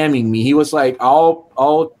just scamming me. He was like,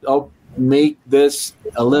 I'll make this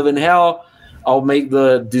a live in hell. I'll make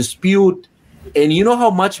the dispute. And you know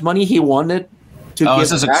how much money he wanted to give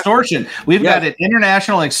this is back? Extortion. We've got an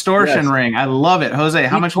international extortion ring. I love it. Jose,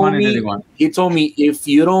 how much money did he want? He told me, if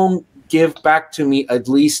you don't give back to me at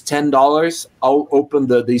least $10, I'll open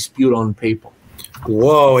the dispute on PayPal.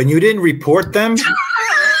 Whoa, and you didn't report them?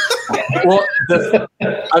 Well,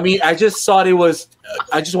 I just thought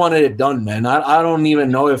I just wanted it done, man. I don't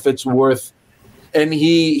even know if it's worth. And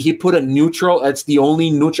he put a neutral. That's the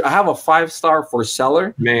only neutral. I have a 5-star for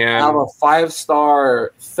seller. Man, I have a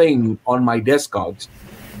 5-star thing on my Discogs.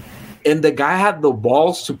 And the guy had the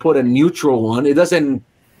balls to put a neutral one. It doesn't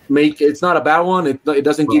make. It's not a bad one. It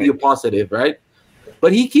doesn't give you positive, right?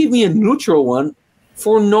 But he gave me a neutral one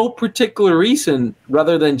for no particular reason,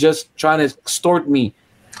 rather than just trying to extort me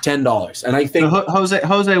 $10. And I think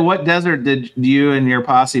Jose, what desert did you and your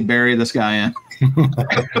posse bury this guy in?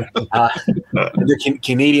 The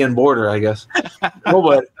Canadian border, I guess. No,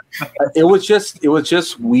 but it was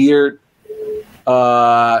just weird.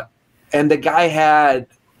 And the guy had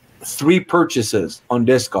 3 purchases on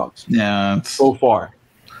Discogs. Yeah, so far,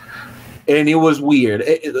 and it was weird.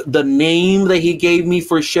 The name that he gave me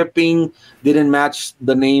for shipping didn't match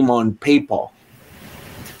the name on PayPal.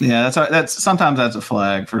 Yeah, that's sometimes that's a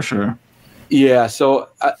flag for sure. Yeah, so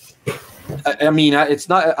I mean, it's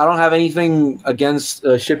not. I don't have anything against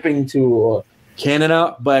shipping to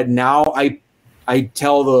Canada, but now I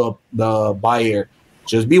tell the buyer,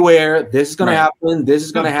 just beware. This is going to happen. This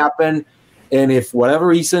is going to happen. And if whatever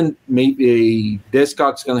reason, maybe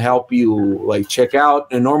Discogs can help you like check out.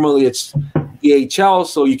 And normally it's DHL,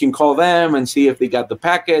 so you can call them and see if they got the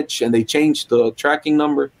package and they changed the tracking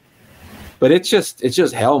number. But it's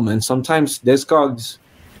just hell, man. Sometimes Discogs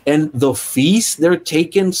and the fees they're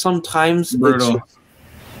taking sometimes brutal.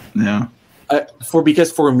 Yeah.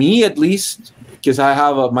 Because for me at least, because I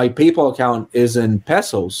have my PayPal account is in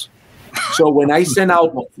pesos, so when I send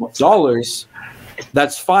out dollars,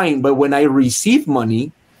 that's fine. But when I receive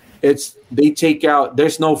money, they take out.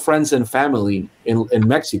 There's no friends and family in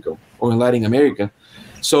Mexico or in Latin America,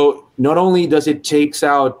 so not only does it takes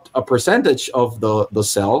out a percentage of the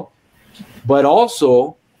sell, but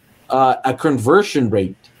also a conversion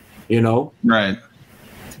rate. Right.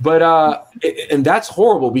 But and that's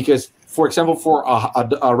horrible because, for example, for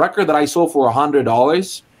a record that I sold for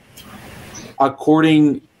 $100,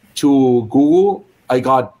 according to Google, I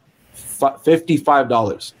got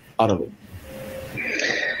 $55 out of it.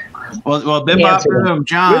 Well, Bip Bop Boom,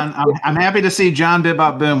 John. I'm happy to see John Bip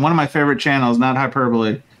Bop Boom, one of my favorite channels. Not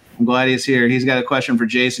hyperbole. I'm glad he's here. He's got a question for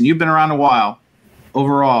Jason. You've been around a while.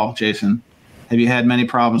 Overall, Jason, have you had many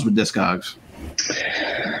problems with Discogs?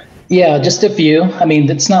 Yeah, just a few. I mean,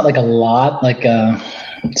 it's not like a lot. Like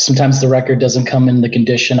sometimes the record doesn't come in the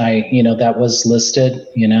condition that was listed.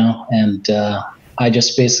 And I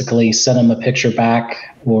just basically send them a picture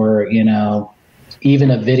back, or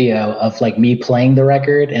even a video of like me playing the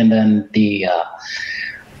record, and then the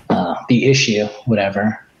issue,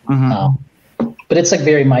 whatever. Mm-hmm. But it's like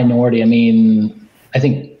very minority. I mean, I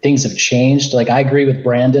think things have changed. Like I agree with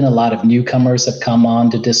Brandon. A lot of newcomers have come on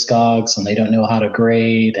to Discogs and they don't know how to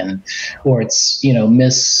grade, or it's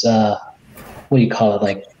what do you call it?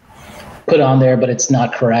 Like put on there, but it's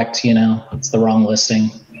not correct. It's the wrong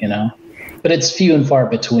listing. But it's few and far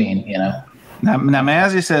between. Now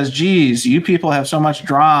Mazzy says, "Geez, you people have so much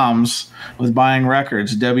drams with buying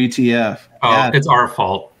records. WTF?" Oh, yeah. It's our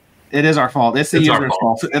fault. It is our fault. It's the user's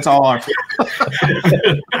fault. It's all our fault.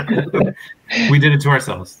 We did it to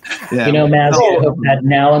ourselves. Yeah. Maz, I hope that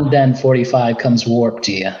now and then 45 comes warped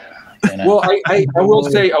to you. Well, I will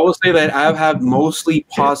say that I've had mostly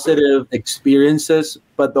positive experiences,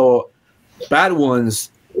 but the bad ones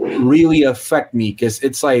really affect me because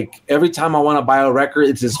it's like every time I want to buy a record,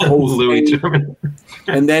 it's this whole thing,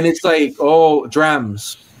 and then it's like, oh,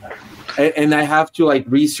 drams, and I have to like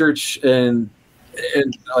research and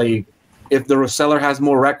like if the seller has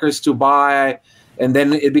more records to buy, and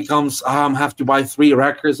then it becomes I have to buy 3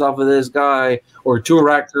 records off of this guy, or 2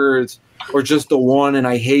 records, or just the one, and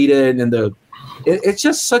I hate it, and it's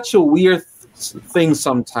just such a weird thing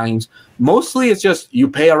sometimes. Mostly it's just you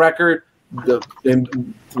pay a record,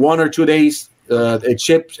 in 1 or 2 days it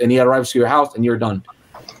ships and it arrives to your house and you're done.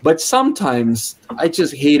 But sometimes I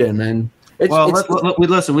just hate it, man.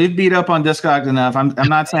 Listen, we've beat up on Discogs enough. I'm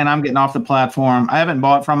not saying I'm getting off the platform. I haven't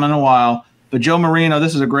bought from them in a while. But Joe Marino,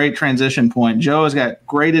 this is a great transition point. Joe has got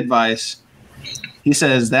great advice. He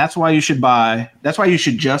says that's why you should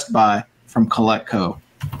just buy from CollectCo.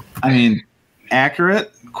 I mean,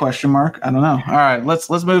 accurate? Question mark. I don't know. All right, let's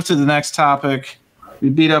move to the next topic. We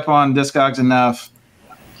beat up on Discogs enough.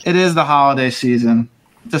 It is the holiday season.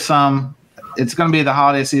 To some, it's going to be the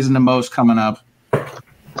holiday season to most coming up.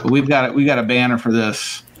 But we got a banner for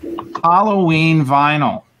this. Halloween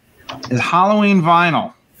vinyl. Is Halloween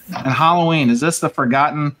vinyl and Halloween, is this the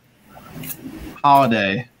forgotten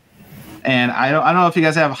holiday? And I don't know if you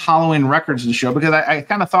guys have Halloween records to show, because I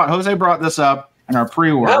kind of thought Jose brought this up in our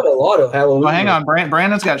pre-work. I have a lot of Halloween. Well, hang on,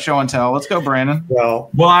 Brandon's got show and tell. Let's go, Brandon. Well,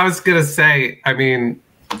 I was gonna say, I mean,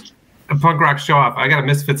 a punk rock show off. I got a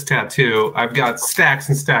Misfits tattoo. I've got stacks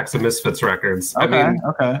and stacks of Misfits records.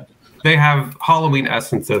 Okay. They have Halloween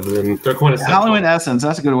essences and they're quintessential. Halloween essence.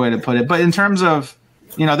 That's a good way to put it. But in terms of,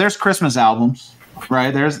 there's Christmas albums,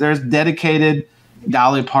 right? There's dedicated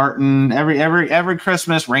Dolly Parton. Every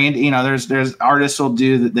Christmas, Randy. There's artists will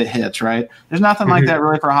do the hits, right? There's nothing like that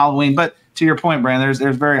really for Halloween. But to your point, Brandon,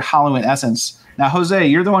 there's very Halloween essence. Now, Jose,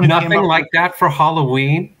 you're the one who nothing came up like that for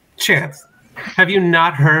Halloween. Chance, have you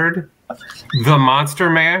not heard the Monster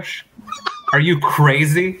Mash? Are you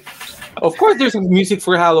crazy? Of course, there's some music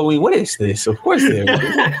for Halloween. What is this? Of course there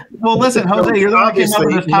is. Well, listen, Jose, you're the one who came up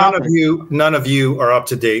with this topic. None of you are up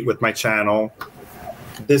to date with my channel.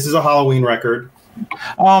 This is a Halloween record.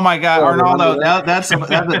 Oh my God, Arnaldo,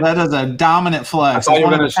 remember that is a dominant flex. I thought It's you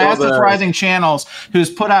were one of gonna the show fastest the- rising channels who's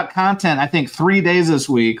put out content, I think, 3 days this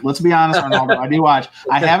week. Let's be honest, Arnaldo, I do watch.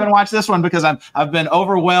 I haven't watched this one because I've been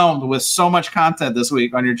overwhelmed with so much content this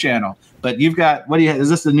week on your channel. But you've got, is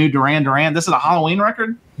this the new Duran Duran? This is a Halloween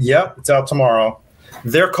record? Yep, it's out tomorrow.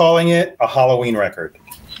 They're calling it a Halloween record.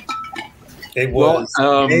 It was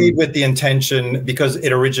made with the intention, because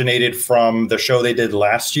it originated from the show they did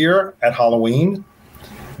last year at Halloween,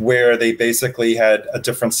 where they basically had a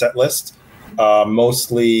different set list,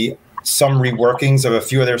 mostly some reworkings of a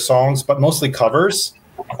few of their songs, but mostly covers.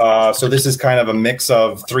 So this is kind of a mix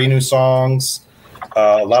of 3 new songs,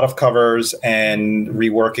 a lot of covers, and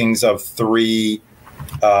reworkings of 3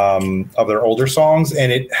 of their older songs.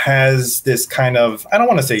 And it has this kind of, I don't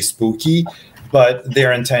want to say spooky, but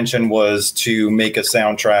their intention was to make a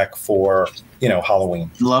soundtrack for, Halloween.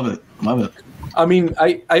 Love it. I mean,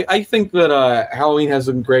 I think that Halloween has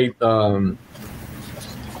some great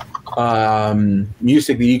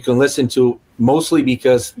music that you can listen to, mostly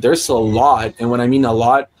because there's a lot. And when I mean a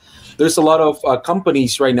lot, there's a lot of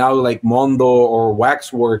companies right now like Mondo or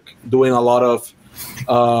Waxwork doing a lot of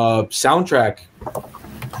soundtrack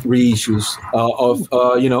reissues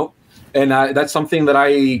and that's something that I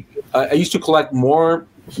used to collect more.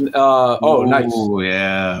 Nice. Oh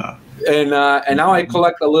yeah. And now I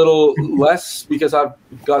collect a little less because I've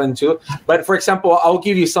got into it. But for example, I'll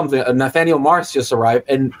give you something. Nathaniel Mars just arrived,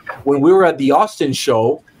 and when we were at the Austin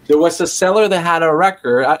show, there was a seller that had a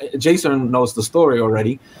record. Jason knows the story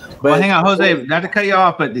already. But Well, hang on, Jose, not to cut you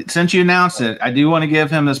off, but since you announced it, I do want to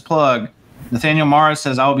give him this plug. Nathaniel Mars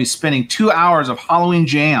says I will be spending 2 hours of Halloween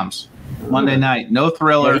jams Monday night. No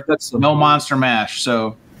Thriller, no Monster Mash.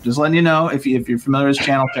 So just letting you know, if you're familiar with his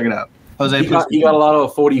channel, check it out. Jose, he got a lot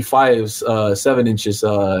of 45s, 7 inches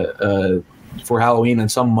for Halloween,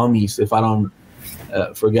 and some mummies, if I don't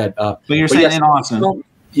forget. But you're saying in Austin.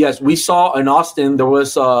 Yes, we saw in Austin, there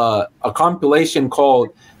was a compilation called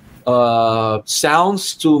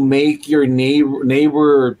Sounds to Make Your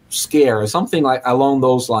Neighbor Scare, or something like along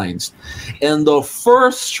those lines. And the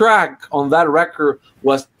first track on that record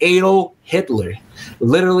was Adolf Hitler.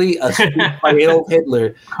 Literally a speech by Adolf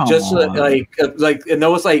Hitler. Just like, and there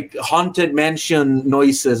was like haunted mansion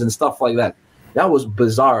noises and stuff like that. That was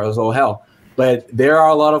bizarre as all hell. But there are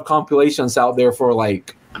a lot of compilations out there for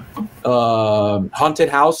like haunted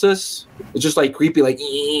houses. It's just like creepy, like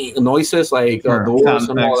noises, like doors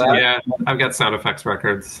and all that. Yeah, I've got sound effects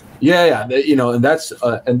records. Yeah, and that's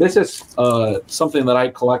and this is something that I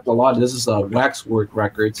collect a lot. This is Waxwork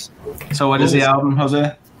Records. So what is the album,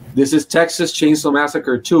 Jose? This is Texas Chainsaw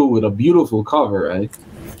Massacre 2 with a beautiful cover, right?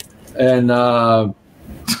 And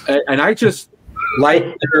I just like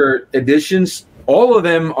their editions. All of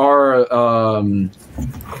them are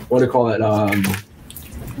what do you call it?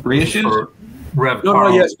 Reissues?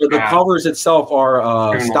 Yes, but the covers itself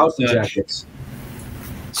are Stoughton jackets.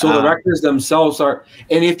 So the records themselves are,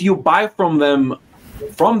 and if you buy from them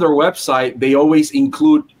from their website, they always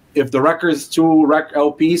include, if the record's 2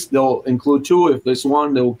 LPs, they'll include 2. If there's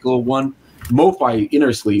 1, they'll include 1 MoFi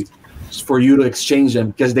inner sleeve for you to exchange them,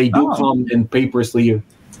 because they do come in paper sleeve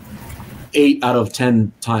 8 out of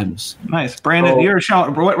 10 times. Nice. Brandon, you're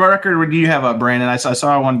showing, what record do you have up, Brandon? I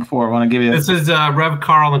saw one before. I want to give you This is Rev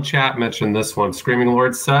Carl in chat mentioned this one, Screaming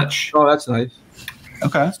Lord Such. Oh, that's nice.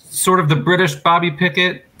 Okay. Sort of the British Bobby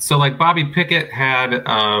Pickett. So like Bobby Pickett had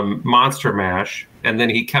Monster Mash, and then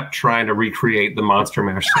he kept trying to recreate the Monster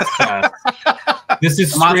Mash success. This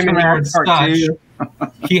is Screaming Lord Such.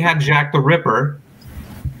 He had Jack the Ripper,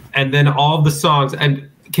 and then all of the songs. And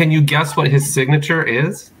can you guess what his signature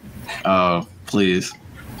is? Oh, please.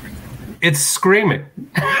 It's screaming.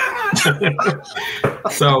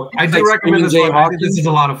 So I do recommend this one. I think this is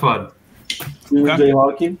a lot of fun. Jay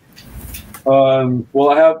Hawking. Well,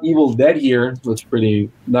 I have Evil Dead here. That's pretty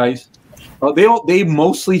nice. They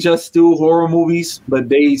mostly just do horror movies, but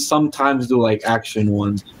they sometimes do like action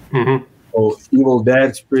ones. Mm-hmm. So Evil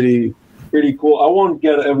Dead's pretty cool. I won't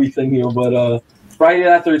get everything here, but Friday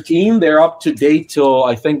the 13th, they're up to date till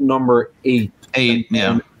I think number 8. 8,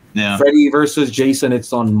 yeah. Freddy versus Jason.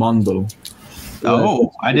 It's on Mondo.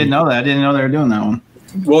 Oh, I didn't know that. I didn't know they were doing that one.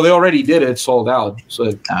 Well, they already did it. It's sold out.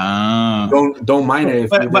 So don't mind it.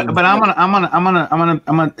 But I'm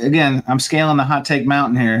gonna again. I'm scaling the hot take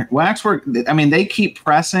mountain here. Waxwork. I mean, they keep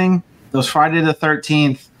pressing those Friday the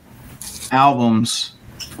 13th albums,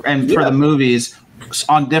 and for the movies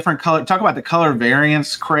on different color. Talk about the color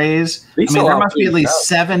variance craze. I mean, there must be at least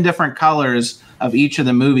 7 different colors of each of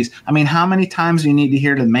the movies. I mean, how many times do you need to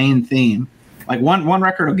hear the main theme? Like one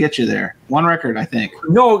record will get you there. One record, I think.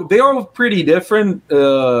 No, they are pretty different.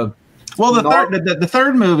 Well, the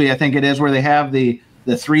third movie, I think it is, where they have the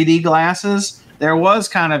 3D glasses. There was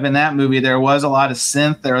kind of in that movie, there was a lot of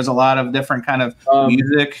synth. There was a lot of different kind of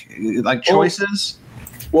music like choices.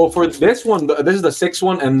 Well, for this one, this is the sixth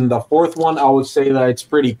one, and the fourth one, I would say that it's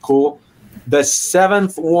pretty cool. The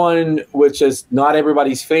seventh one, which is not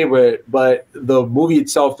everybody's favorite, but the movie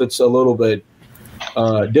itself, it's a little bit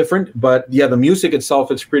different. But yeah, the music itself,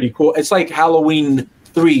 it's pretty cool. It's like Halloween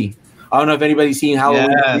 3. I don't know if anybody's seen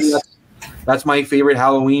Halloween 3. That's my favorite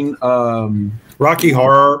Halloween. Rocky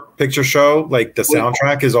Horror Picture Show, like the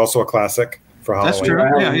soundtrack is also a classic for Halloween. That's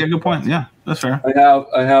true. Yeah, good point. Yeah, that's fair.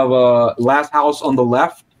 I have Last House on the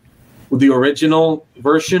Left, with the original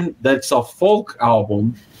version. That's a folk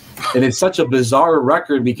album, and it's such a bizarre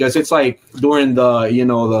record because it's like during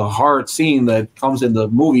the hard scene that comes in the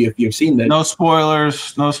movie. If you've seen that, no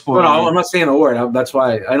spoilers. No, I'm not saying a word. That's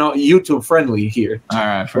why I know YouTube friendly here. All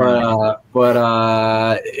right,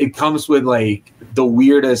 but it comes with like the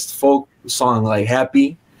weirdest folk song, like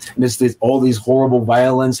Happy, and it's all these horrible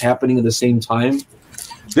violence happening at the same time.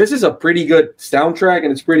 This is a pretty good soundtrack,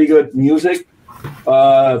 and it's pretty good music.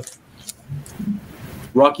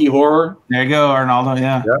 Rocky Horror. There you go, Arnaldo.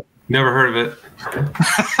 Yeah. Yep. Never heard of it.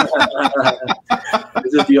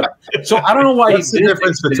 So I don't know why. What's the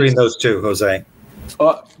difference between those two, Jose?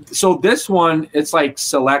 So this one, it's like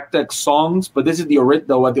selected songs, but this is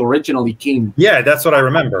what originally came. Yeah, that's what I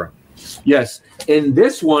remember. Yes, and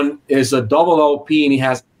this one is a double LP, and it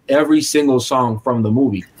has every single song from the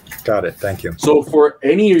movie. Got it. Thank you. So for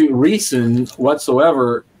any reason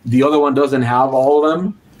whatsoever, the other one doesn't have all of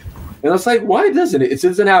them. And it's like, why doesn't it? It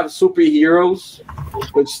doesn't have Superheroes,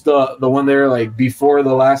 which the one there like before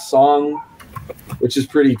the last song, which is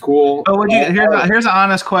pretty cool. Oh, here's an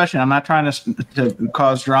honest question. I'm not trying to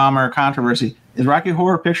cause drama or controversy. Is Rocky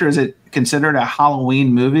Horror Picture, is it considered a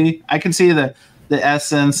Halloween movie? I can see the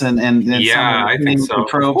essence and yeah, I think so.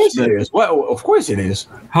 Tropes, of course it is. Well, of course it is.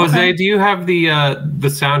 Jose, do you have the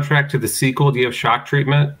soundtrack to the sequel? Do you have Shock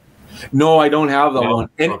Treatment? No, I don't have that one.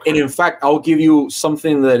 And in fact, I'll give you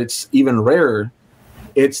something that it's even rarer.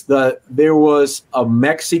 It's there was a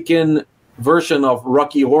Mexican version of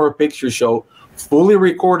Rocky Horror Picture Show, fully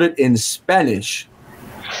recorded in Spanish.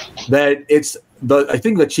 That it's I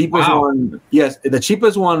think the cheapest one. Yes, the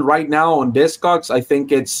cheapest one right now on Discogs. I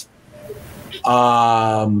think it's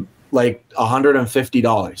like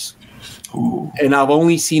 $150. And I've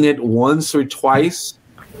only seen it once or twice,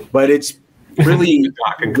 but it's really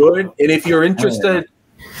good. And if you're interested,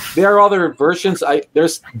 there are other versions.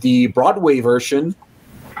 There's the Broadway version,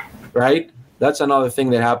 right? That's another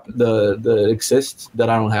thing that that exists that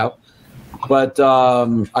I don't have. But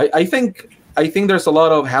I think there's a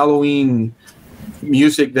lot of Halloween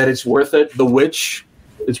music that it's worth it. The Witch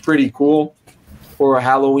is pretty cool for a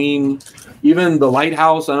Halloween. Even The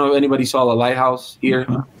Lighthouse. I don't know if anybody saw The Lighthouse here.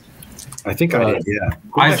 I think I did,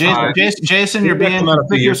 yeah. Jason, you're being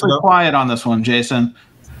ridiculously quiet on this one, Jason.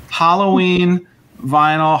 Halloween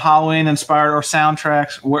vinyl, Halloween inspired, or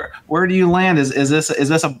soundtracks. Where do you land? Is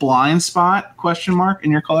this a blind spot? Question mark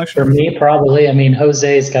in your collection? For me, probably. I mean,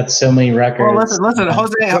 Jose's got so many records. Well, listen,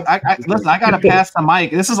 Jose. Listen, I got to pass the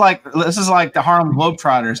mic. This is like the Harlem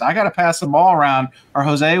Globetrotters. I got to pass the ball around, or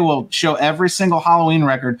Jose will show every single Halloween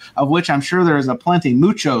record, of which I'm sure there is a plenty.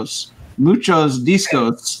 Muchos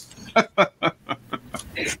discos.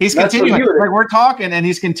 He's continuing. Like we're talking, and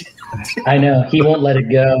he's continuing. I know he won't let it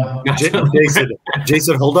go.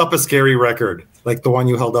 Jason, hold up a scary record, like the one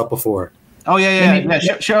you held up before. Oh yeah.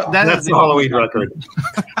 Show, that's the Halloween record.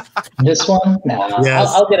 This one? No,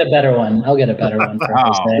 yes. I'll get a better one. For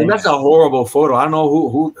and that's a horrible photo. I don't know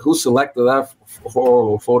who selected that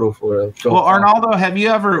horrible photo for a show. Well, Arnaldo, have you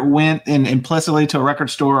ever went implicitly to a record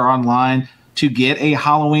store or online to get a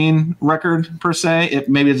Halloween record per se?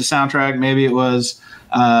 Maybe it's a soundtrack, maybe it was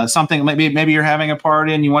something. Maybe you're having a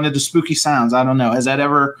party and you wanted the spooky sounds. I don't know. Has that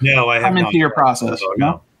ever come into your process?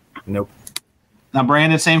 No. Nope. Now,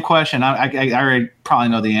 Brandon, same question. I already probably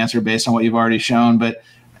know the answer based on what you've already shown, but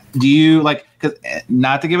do you cause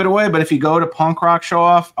not to give it away, but if you go to Punk Rock Show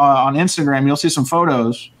Off on Instagram, you'll see some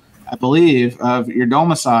photos, I believe, of your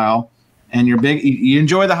domicile and you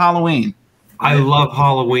enjoy the Halloween. I love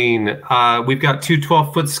Halloween. We've got two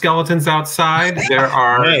 12-foot skeletons outside. There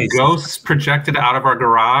are ghosts projected out of our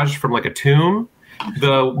garage from like a tomb.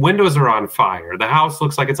 The windows are on fire. The house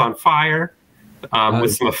looks like it's on fire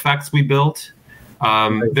with some effects we built.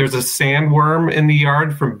 There's a sandworm in the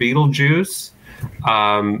yard from Beetlejuice.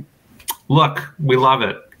 Look, we love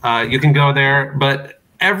it. You can go there. But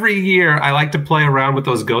every year I like to play around with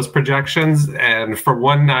those ghost projections. And for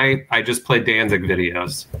one night, I just play Danzig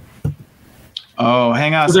videos. Oh,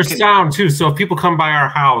 hang on. So there's sound too. So if people come by our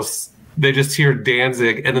house, they just hear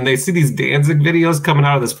Danzig, and then they see these Danzig videos coming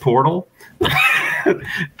out of this portal.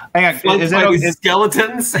 Hang on, is it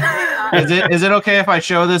skeletons? is it okay if I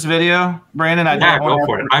show this video, Brandon? Go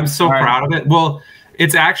for it. I'm so proud of it. Well,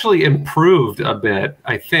 it's actually improved a bit,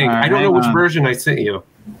 I think. Right, I don't know which version I sent you.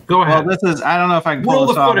 Go ahead. Well, I don't know if I can pull Roll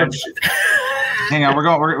this the off. footage. Hang on, we're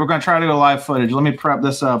going to try to do a live footage. Let me prep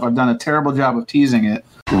this up. I've done a terrible job of teasing it.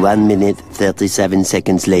 1 minute, 37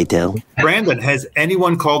 seconds later. Brandon, has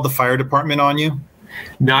anyone called the fire department on you?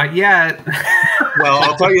 Not yet. Well,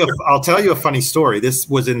 I'll tell you a funny story. This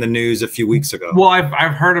was in the news a few weeks ago. Well,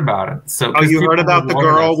 I've heard about it. So, you heard about the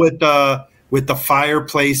girl with the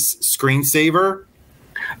fireplace screensaver?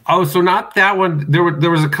 Oh, so not that one. There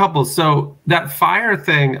was a couple. So that fire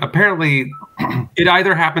thing, apparently, it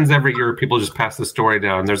either happens every year or people just pass the story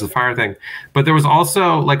down. There's a fire thing, but there was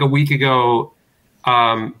also like a week ago.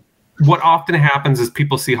 What often happens is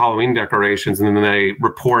people see Halloween decorations and then they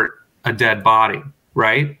report a dead body,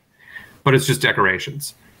 right? But it's just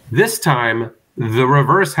decorations. This time, the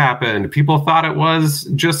reverse happened. People thought it was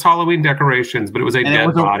just Halloween decorations, but it was a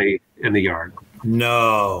dead body in the yard.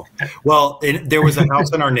 No. Well, there was a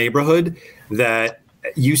house in our neighborhood that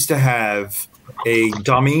used to have a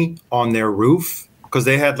dummy on their roof because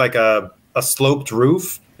they had like a sloped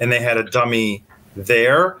roof and they had a dummy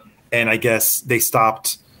there. And I guess they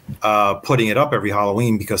stopped putting it up every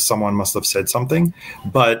Halloween because someone must have said something.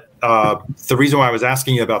 But the reason why I was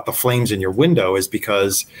asking you about the flames in your window is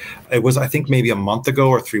because it was, I think, maybe a month ago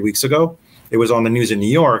or 3 weeks ago. It was on the news in New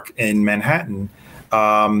York, in Manhattan.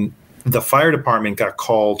 The fire department got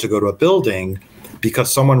called to go to a building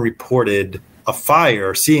because someone reported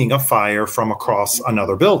seeing a fire from across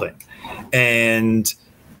another building. And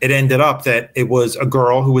it ended up that it was a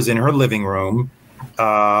girl who was in her living room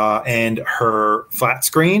and her flat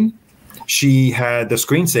screen. She had the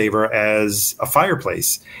screensaver as a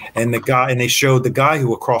fireplace, and they showed the guy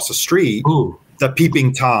who across the street, the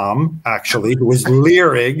peeping Tom, actually, who was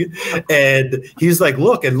leering, and he's like,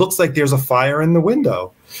 "Look, it looks like there's a fire in the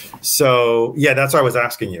window." So yeah, that's why I was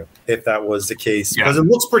asking you if that was the case because it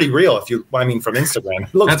looks pretty real. From Instagram,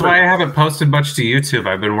 that's why I haven't posted much to YouTube.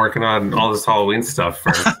 I've been working on all this Halloween stuff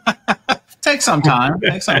for. Take some time.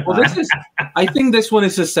 Well, I think this one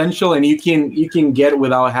is essential, and you can get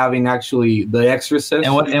without having actually The Exorcist.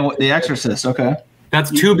 And what The Exorcist? Okay, that's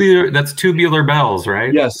tubular bells,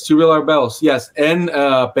 right? Yes, tubular bells. Yes, and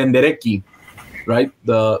Penderecki, right?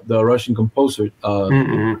 The Russian composer.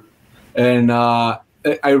 And I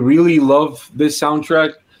really love this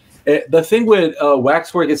soundtrack. The thing with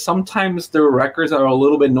Waxwork is sometimes their records are a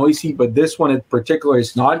little bit noisy, but this one in particular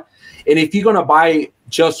is not. And if you're gonna buy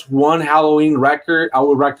just one Halloween record, I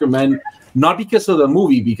would recommend, not because of the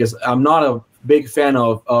movie, because I'm not a big fan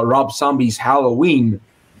of Rob Zombie's Halloween,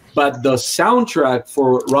 but the soundtrack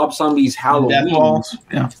for Rob Zombie's Halloween, or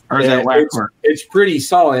is that Waxwork? It's pretty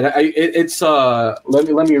solid. It's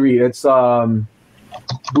let me read. It's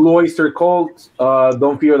Blue Oyster Cult,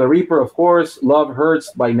 Don't Fear the Reaper, of course, Love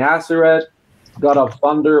Hurts by Nazareth, God of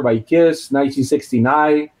Thunder by Kiss,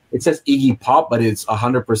 1969. It says Iggy Pop, but it's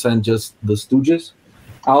 100% just the Stooges.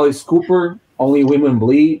 Alice Cooper, Only Women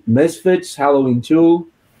Bleed, Misfits, Halloween 2,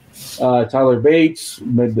 Tyler Bates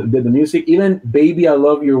did the music. Even Baby I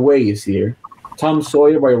Love Your Way is here. Tom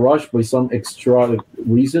Sawyer by Rush by some extra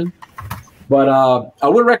reason. But I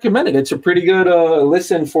would recommend it. It's a pretty good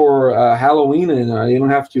listen for Halloween, and you don't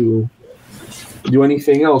have to do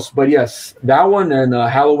anything else. But yes, that one and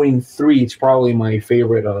Halloween 3 is probably my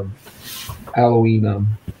favorite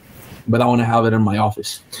Halloween. But I want to have it in my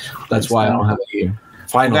office. That's why I don't have it here.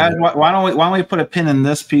 Finally. Guys, why don't we put a pin in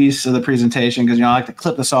this piece of the presentation, because I like to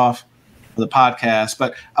clip this off for the podcast.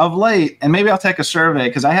 But of late, and maybe I'll take a survey,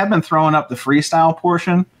 because I have been throwing up the freestyle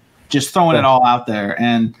portion, just throwing it all out there.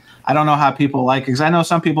 And I don't know how people like it, because I know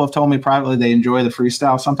some people have told me privately they enjoy the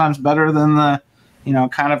freestyle sometimes better than the,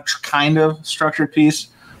 kind of structured piece.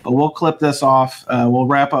 But we'll clip this off. We'll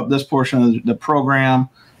wrap up this portion of the program.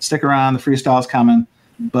 Stick around. The freestyle's coming.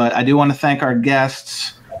 But I do want to thank our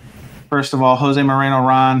guests. First of all, Jose Moreno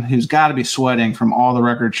Ron, who's got to be sweating from all the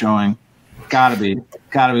record showing. Got to be.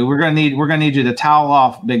 We're gonna need you to towel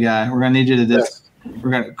off, big guy. We're gonna need you to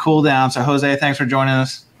we're gonna cool down. So Jose, thanks for joining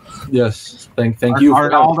us. Yes, thank you.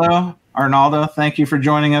 Arnaldo, thank you for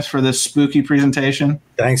joining us for this spooky presentation.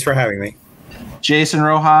 Thanks for having me. Jason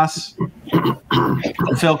Rojas,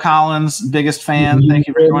 Phil Collins, biggest fan. Thank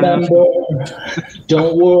you for joining us.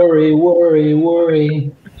 Don't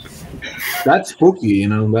worry. That's spooky,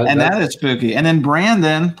 that is spooky. And then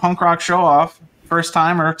Brandon, punk rock show off, first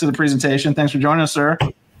timer to the presentation. Thanks for joining us, sir.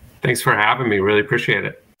 Thanks for having me. Really appreciate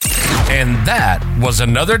it. And that was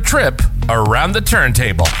another trip around the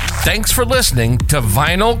turntable. Thanks for listening to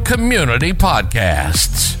Vinyl Community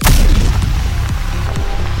Podcasts.